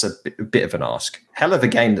a bit of an ask. Hell of a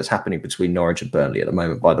game that's happening between Norwich and Burnley at the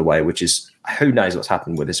moment, by the way, which is, who knows what's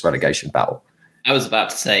happened with this relegation battle. I was about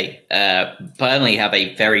to say, Burnley have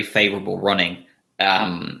a very favourable running.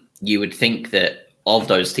 You would think that of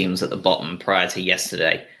those teams at the bottom prior to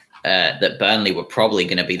yesterday, that Burnley were probably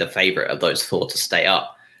going to be the favourite of those four to stay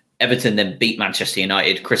up. Everton then beat Manchester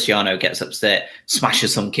United. Cristiano gets upset,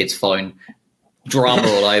 smashes some kid's phone, drama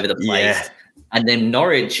all over the place. Yeah. And then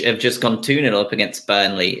Norwich have just gone 2-0 up against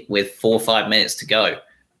Burnley with 4 or 5 minutes to go.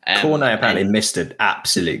 Cornet apparently missed an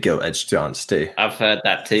absolute gilt-edged chance too. I've heard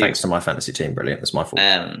that too. Thanks to my fantasy team. Brilliant. That's my fault.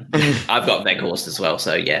 I've got Weghorst as well.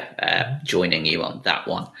 So yeah, joining you on that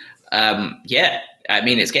one. I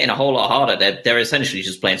mean, it's getting a whole lot harder. They're essentially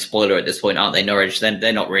just playing spoiler at this point, aren't they, Norwich? Then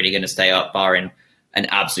they're not really going to stay up, barring an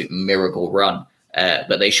absolute miracle run.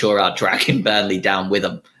 But they sure are dragging Burnley down with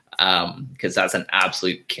them, because that's an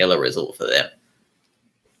absolute killer result for them.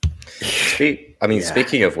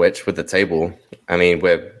 Speaking of which, with the table, I mean,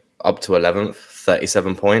 we're up to 11th,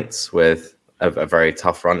 37 points with a very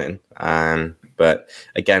tough run in. But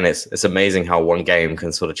again, it's amazing how one game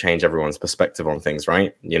can sort of change everyone's perspective on things,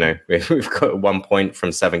 right? You know, we've got 1 point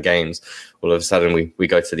from 7 games. All of a sudden, we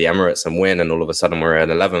go to the Emirates and win, and all of a sudden we're at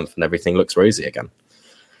 11th and everything looks rosy again.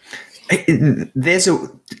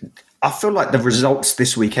 I feel like the results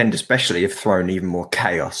this weekend especially have thrown even more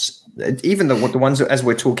chaos. Even the ones that, as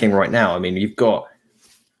we're talking right now, I mean, you've got...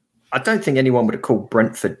 I don't think anyone would have called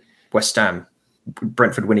Brentford winning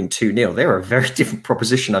 2-0. They're a very different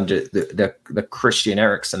proposition under the Christian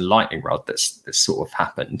Eriksen lightning rod that's sort of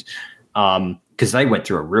happened. Because they went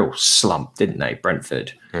through a real slump, didn't they,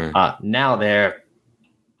 Brentford? Now they're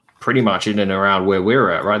pretty much in and around where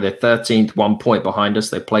we're at, right? They're 13th, 1 point behind us.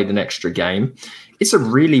 They played an extra game. It's a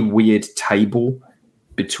really weird table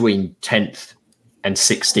between 10th and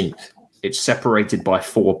 16th. It's separated by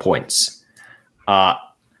 4 points.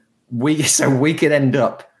 We could end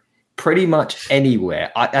up pretty much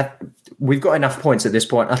anywhere. We've got enough points at this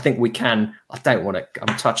point. I think we can. I don't want to.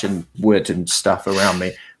 I'm touching wood and stuff around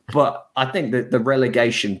me, but I think that the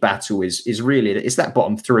relegation battle is really, it's that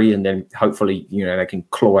bottom three, and then hopefully they can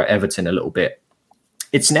claw at Everton a little bit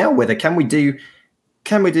It's now whether can we do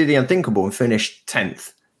the unthinkable and finish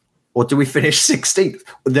 10th, or do we finish 16th?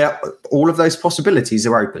 All of those possibilities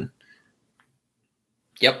are open.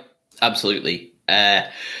 Yep, absolutely. I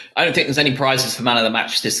don't think there's any prizes for man of the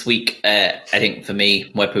match this week. I think for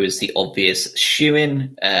me, Mwepu is the obvious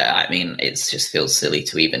shoo-in. I mean, it just feels silly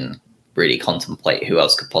to even really contemplate who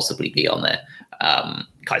else could possibly be on there.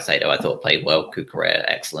 Caicedo, I thought, played well. Cucurella,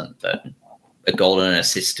 excellent, but a goal and an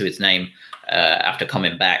assist to his name after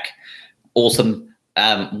coming back. Awesome.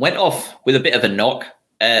 Went off with a bit of a knock,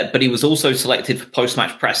 but he was also selected for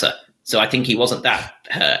post-match presser. So I think he wasn't that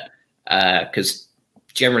hurt because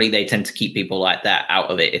generally they tend to keep people like that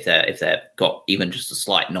out of it if they've got even just a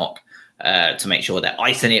slight knock to make sure they're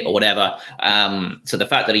icing it or whatever. So the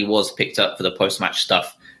fact that he was picked up for the post-match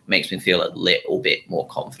stuff makes me feel a little bit more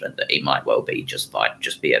confident that he might well be just fine,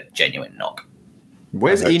 just be a genuine knock.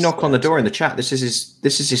 Where's Enoch on the door in the chat? This is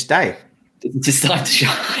his day. It's his time to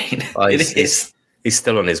shine. He's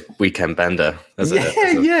still on his weekend bender as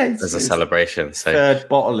a celebration. So third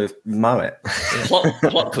bottle of Moet.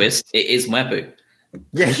 Plot twist: it is Mwepu.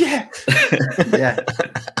 Yeah.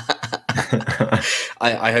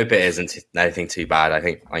 I hope it isn't anything too bad. I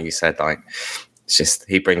think, like you said, like it's just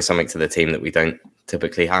he brings something to the team that we don't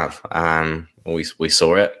typically have. We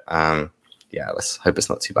saw it. Let's hope it's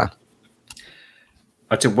not too bad.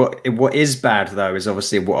 What is bad though is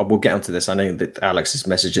obviously we'll get onto this. I know that Alex has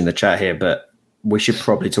messaged in the chat here, but we should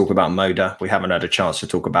probably talk about Moda. We haven't had a chance to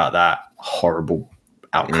talk about that horrible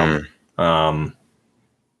outcome.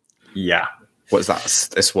 Yeah. What's that?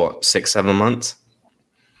 It's 6-7 months?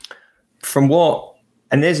 From what,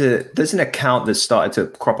 and there's an account that's started to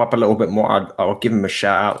crop up a little bit more. I'll give him a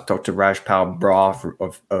shout out. Dr. Rajpal Bra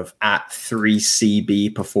of at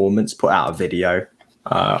 3CB Performance put out a video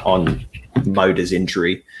on Moda's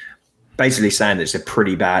injury, basically saying that it's a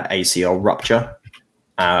pretty bad ACL rupture.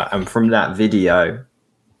 And from that video,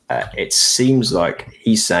 it seems like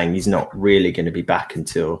he's saying he's not really going to be back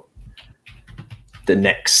until the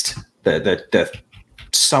next, the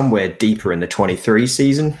somewhere deeper in the 23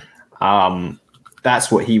 season.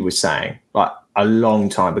 That's what he was saying, like a long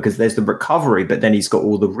time, because there's the recovery, but then he's got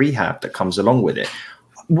all the rehab that comes along with it.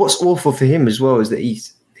 What's awful for him as well is that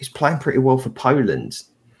he's playing pretty well for Poland.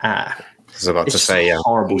 I was about to say, a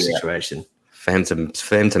horrible situation. For him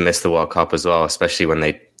to miss the World Cup as well, especially when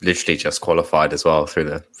they literally just qualified as well through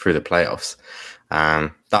the playoffs.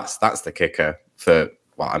 That's the kicker for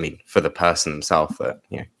the person himself, that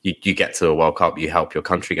you get to the World Cup, you help your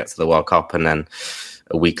country get to the World Cup, and then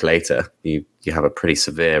a week later you have a pretty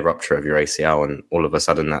severe rupture of your ACL, and all of a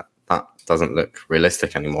sudden that doesn't look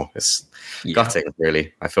realistic anymore. It's gutting,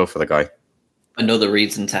 really. I feel for the guy. Another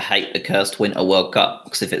reason to hate the cursed Winter World Cup,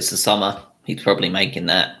 because if it's the summer, he's probably making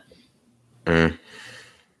that.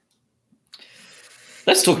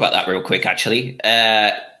 Let's talk about that real quick, actually.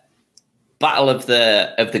 Battle of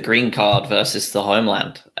the green card versus the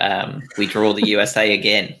homeland. We draw the USA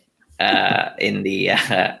again in the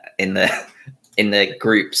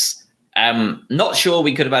groups. Not sure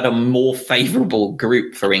we could have had a more favourable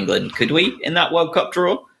group for England, could we, in that World Cup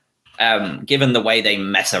draw? Given the way they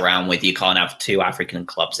mess around with, you can't have two African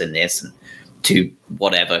clubs in this and two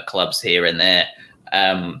whatever clubs here and there.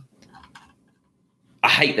 I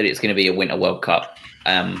hate that it's going to be a Winter World Cup,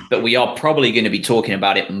 but we are probably going to be talking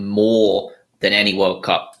about it more than any World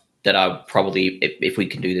Cup that I probably, if we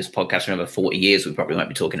can do this podcast for another 40 years, we probably won't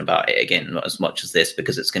be talking about it again, not as much as this,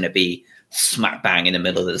 because it's going to be smack bang in the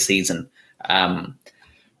middle of the season. I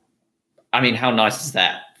mean, how nice is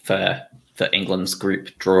that for England's group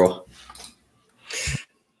draw?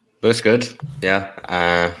 Looks good,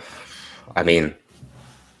 yeah. I mean,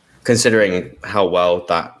 considering how well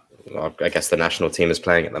that, I guess, the national team is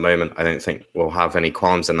playing at the moment, I don't think we'll have any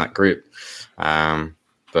qualms in that group.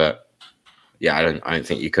 But yeah, I don't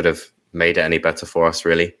think you could have made it any better for us,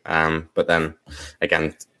 really. But then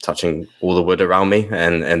again, touching all the wood around me,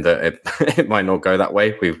 and that it might not go that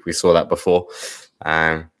way. We saw that before.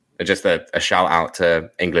 Just a shout out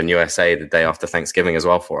to England USA the day after Thanksgiving as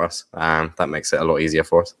well for us. That makes it a lot easier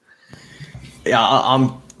for us. Yeah,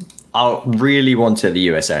 I really wanted the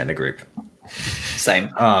USA in the group. Same.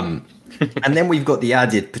 And then we've got the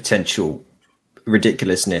added potential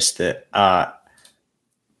ridiculousness that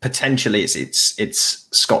potentially it's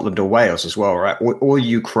Scotland or Wales as well, right? Or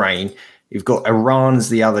Ukraine. You've got Iran's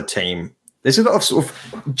the other team. There's a lot of sort of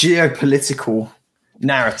geopolitical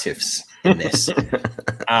narratives in this.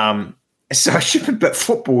 But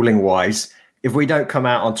footballing wise, if we don't come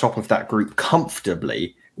out on top of that group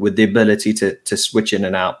comfortably with the ability to switch in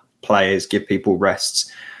and out players, give people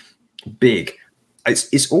rests, big.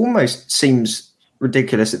 It's almost seems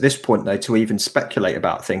ridiculous at this point, though, to even speculate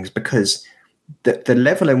about things because the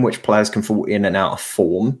level in which players can fall in and out of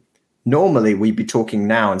form. Normally, we'd be talking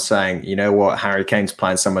now and saying, you know what, Harry Kane's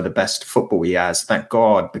playing some of the best football he has. Thank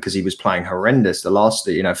God, because he was playing horrendous the last,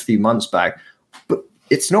 few months back. But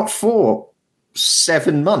it's not for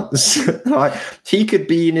 7 months. Like he could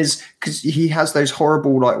be in his, because he has those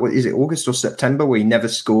horrible, like, what is it, August or September, where he never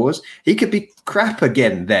scores. He could be crap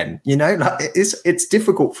again then, like it's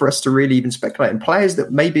difficult for us to really even speculate. And players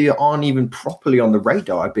that maybe aren't even properly on the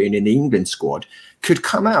radar being in the England squad could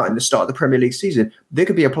come out in the start of the Premier League season. There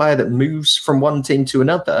could be a player that moves from one team to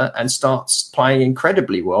another and starts playing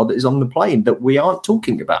incredibly well that is on the plane that we aren't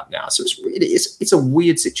talking about now. So it's a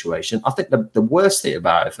weird situation. I think the worst thing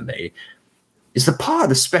about it for me is the part of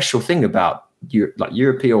the special thing about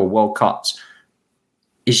European or World Cups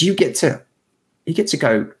is you get to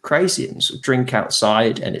go crazy and sort of drink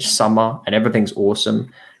outside and it's summer and everything's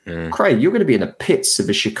awesome. Craig, you're going to be in the pits of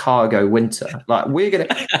a Chicago winter. Like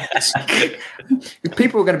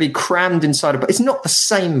people are going to be crammed inside, but it's not the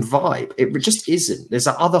same vibe. It just isn't. There's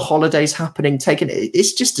other holidays happening.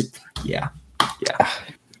 It's just yeah.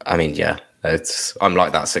 I mean, yeah. I'm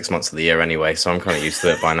like that 6 months of the year anyway, so I'm kind of used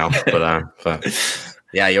to it by now. But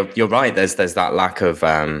yeah, you're right. There's that lack of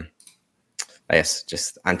I guess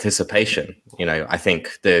just anticipation. I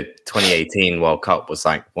think the 2018 World Cup was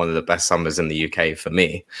like one of the best summers in the UK for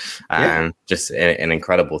me, and just an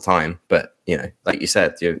incredible time. But like you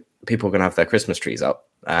said, people are going to have their Christmas trees up.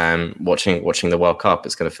 Watching the World Cup,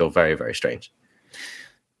 it's going to feel very, very strange.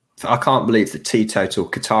 I can't believe the teetotal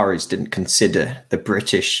Qataris didn't consider the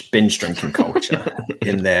British binge drinking culture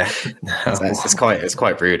in there. It's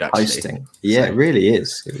quite rude, actually. Hosting. Yeah, it really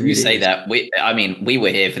is. You say that. We were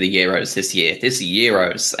here for the Euros this year. This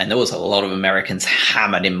Euros, and there was a lot of Americans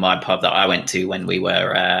hammered in my pub that I went to when we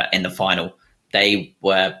were in the final. They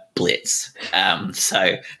were blitz. And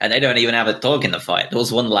they don't even have a dog in the fight. There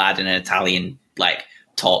was one lad in an Italian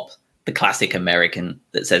top. The classic American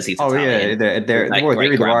that says he's Italian. Yeah, they're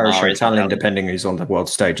either Irish or Italian, depending who's on the world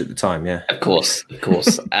stage at the time. Yeah, of course.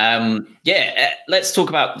 Let's talk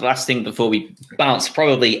about the last thing before we bounce.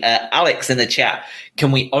 Probably Alex in the chat.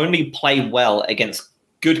 Can we only play well against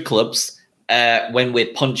good clubs when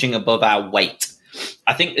we're punching above our weight?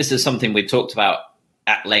 I think this is something we've talked about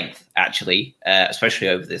at length, actually, especially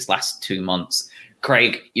over this last 2 months.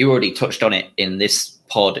 Craig, you already touched on it in this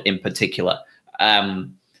pod in particular.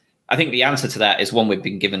 I think the answer to that is one we've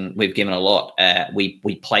given a lot. We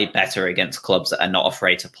play better against clubs that are not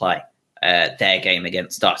afraid to play their game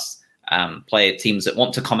against us. Play teams that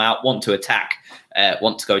want to come out, want to attack,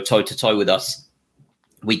 want to go toe to toe with us.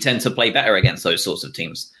 We tend to play better against those sorts of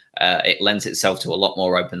teams. It lends itself to a lot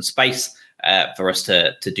more open space for us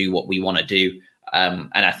to do what we want to do. And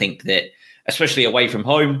I think that, especially away from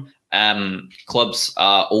home, clubs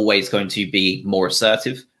are always going to be more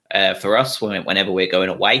assertive for us whenever we're going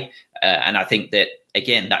away. And I think that,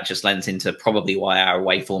 again, that just lends into probably why our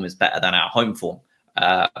away form is better than our home form.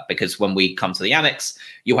 Because when we come to the Amex,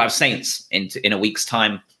 you'll have Saints in a week's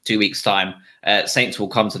time, 2 weeks' time. Saints will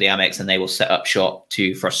come to the Amex and they will set up shop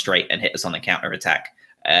to frustrate and hit us on the counter attack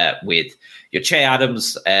with your Che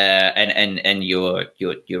Adams and your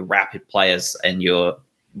rapid players and your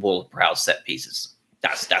wall of proud set pieces.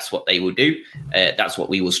 That's what they will do. That's what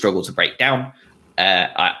we will struggle to break down.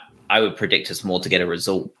 I would predict us more to get a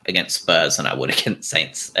result against Spurs than I would against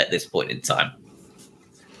Saints at this point in time.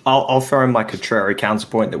 I'll throw in my contrary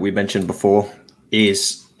counterpoint that we mentioned before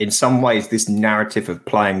is, in some ways, this narrative of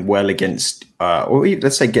playing well against, or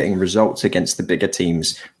let's say getting results against the bigger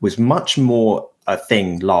teams was much more a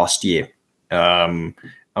thing last year. And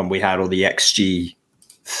we had all the XG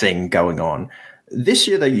thing going on. This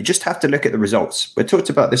year, though, you just have to look at the results. We talked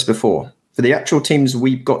about this before. For the actual teams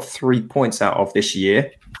we've got 3 points out of this year,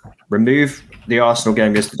 remove the Arsenal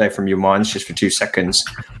game yesterday from your minds just for 2 seconds.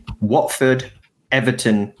 Watford,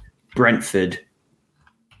 Everton, Brentford,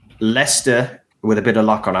 Leicester with a bit of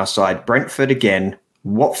luck on our side, Brentford again,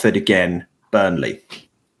 Watford again, Burnley.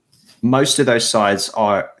 Most of those sides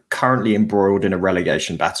are currently embroiled in a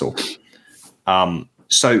relegation battle.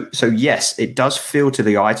 So yes, it does feel to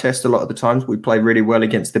the eye test a lot of the times. We play really well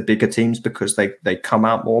against the bigger teams because they come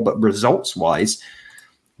out more. But results-wise,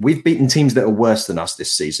 we've beaten teams that are worse than us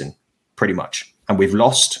this season, pretty much. And we've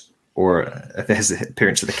lost, or there's an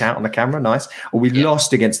appearance of the cat on the camera, nice. Or we've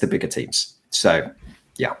lost against the bigger teams. So,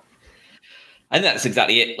 yeah. And that's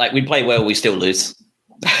exactly it. Like, we play well, we still lose.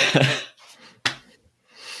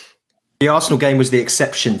 The Arsenal game was the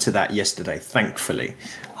exception to that yesterday, thankfully,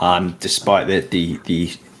 despite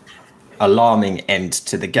the alarming end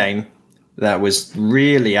to the game. that was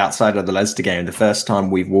really outside of the Leicester game. The first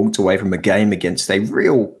time we've walked away from a game against a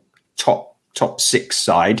real top 6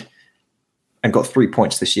 side and got 3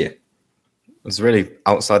 points this year. It was really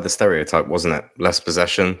outside the stereotype, wasn't it? Less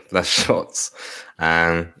possession, less shots,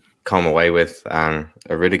 and come away with a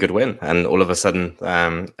really good win. And all of a sudden,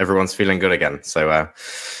 everyone's feeling good again. So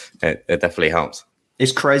it definitely helps.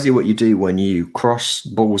 It's crazy what you do when you cross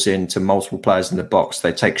balls into multiple players in the box.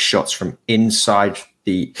 They take shots from inside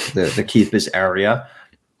the keeper's area,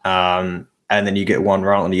 and then you get one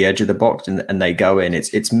right on the edge of the box, and they go in.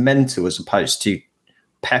 It's mental as opposed to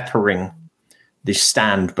peppering the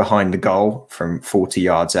stand behind the goal from 40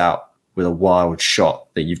 yards out with a wild shot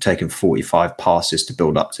that you've taken 45 passes to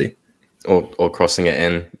build up to. Or crossing it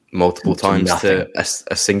in multiple times to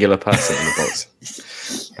a singular person in the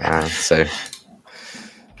box. So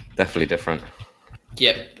definitely different.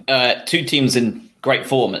 Yep. 2 teams in great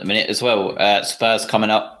form at the minute as well. Spurs coming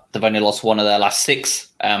up. They've only lost 1 of their last 6,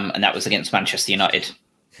 and that was against Manchester United.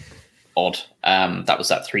 Odd. That was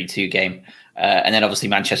that 3-2 game. And then obviously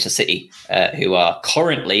Manchester City, who are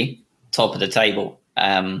currently top of the table.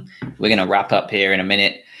 We're going to wrap up here in a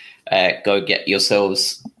minute. Go get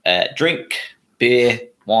yourselves a drink, beer,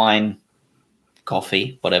 wine,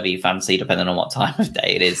 coffee, whatever you fancy, depending on what time of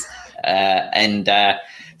day it is. And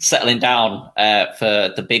settling down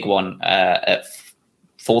for the big one at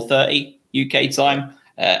 4:30 UK time,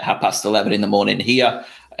 11:30 in the morning here.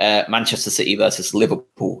 Manchester City versus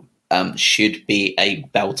Liverpool should be a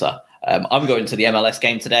belter. I'm going to the MLS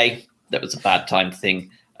game today. That was a bad time thing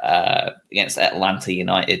against Atlanta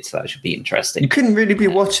United, so that should be interesting. You couldn't really be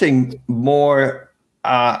watching more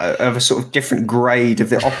of a sort of different grade of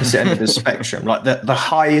the opposite end of the spectrum. Like the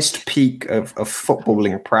highest peak of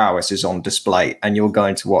footballing prowess is on display, and you're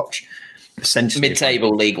going to watch essentially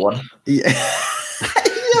mid-table League One. Yeah.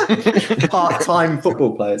 Part-time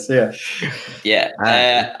football players. Yeah.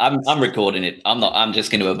 I'm recording it. I'm just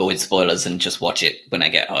going to avoid spoilers and just watch it when I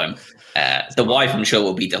get home. The wife, I'm sure,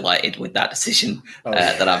 will be delighted with that decision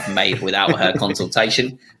that I've made without her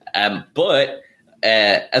consultation. But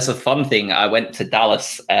as a fun thing, I went to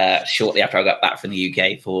Dallas shortly after I got back from the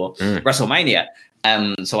UK for WrestleMania.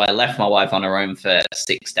 So I left my wife on her own for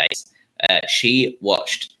 6 days. She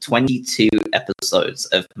watched 22 episodes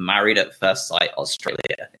of Married at First Sight Australia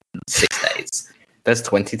in 6 days. There's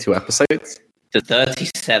 22 episodes? To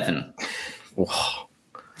 37. Whoa.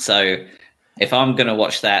 So if I'm going to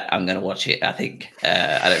watch that, I'm going to watch it, I think.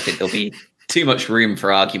 I don't think there'll be too much room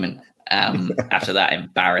for argument after that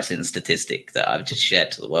embarrassing statistic that I've just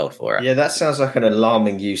shared to the world for her. Yeah, that sounds like an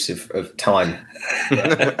alarming use of time.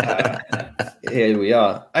 Here we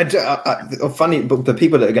are. Funny, but the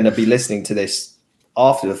people that are going to be listening to this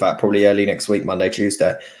after the fact, probably early next week, Monday,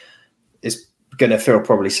 Tuesday, it's going to feel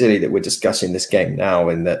probably silly that we're discussing this game now,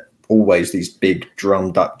 and that always these big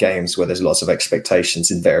drummed up games where there's lots of expectations,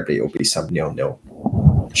 invariably it'll be some 0-0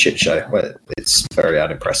 shit show where it's very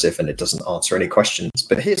unimpressive and it doesn't answer any questions.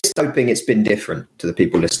 But here's hoping it's been different to the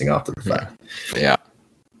people listening after the fact. Yeah.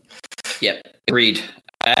 Yep. Agreed.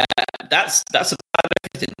 That's about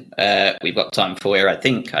everything we've got time for here. I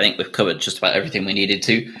think we've covered just about everything we needed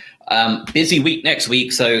to. Busy week next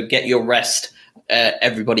week, so get your rest,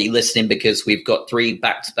 everybody listening, because we've got 3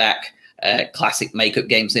 back-to-back classic makeup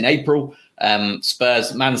games in April.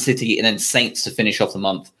 Spurs, Man City, and then Saints to finish off the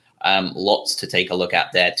month. Lots to take a look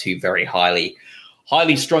at there. 2 very highly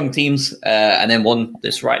strung teams, and then one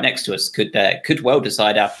that's right next to us could well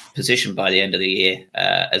decide our position by the end of the year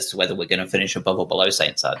as to whether we're going to finish above or below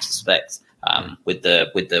Saints, I suspect, with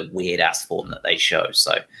the weird ass form that they show.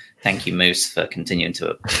 So thank you, Moose, for continuing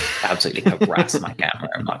to absolutely harass my camera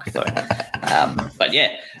and microphone. But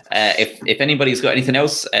yeah, if anybody's got anything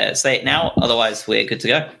else, say it now. Otherwise, we're good to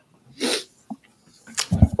go.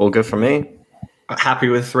 All good for me. Happy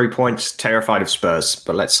with 3 points, terrified of Spurs,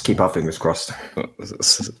 but let's keep our fingers crossed.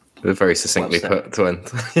 Very succinctly put to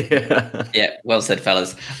end. Yeah, well said,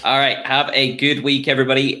 fellas. All right, have a good week,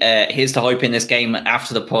 everybody. Here's to hoping this game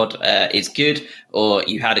after the pod is good, or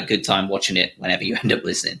you had a good time watching it whenever you end up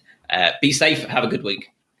listening. Be safe. Have a good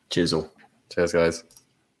week. Cheers all. Cheers, guys.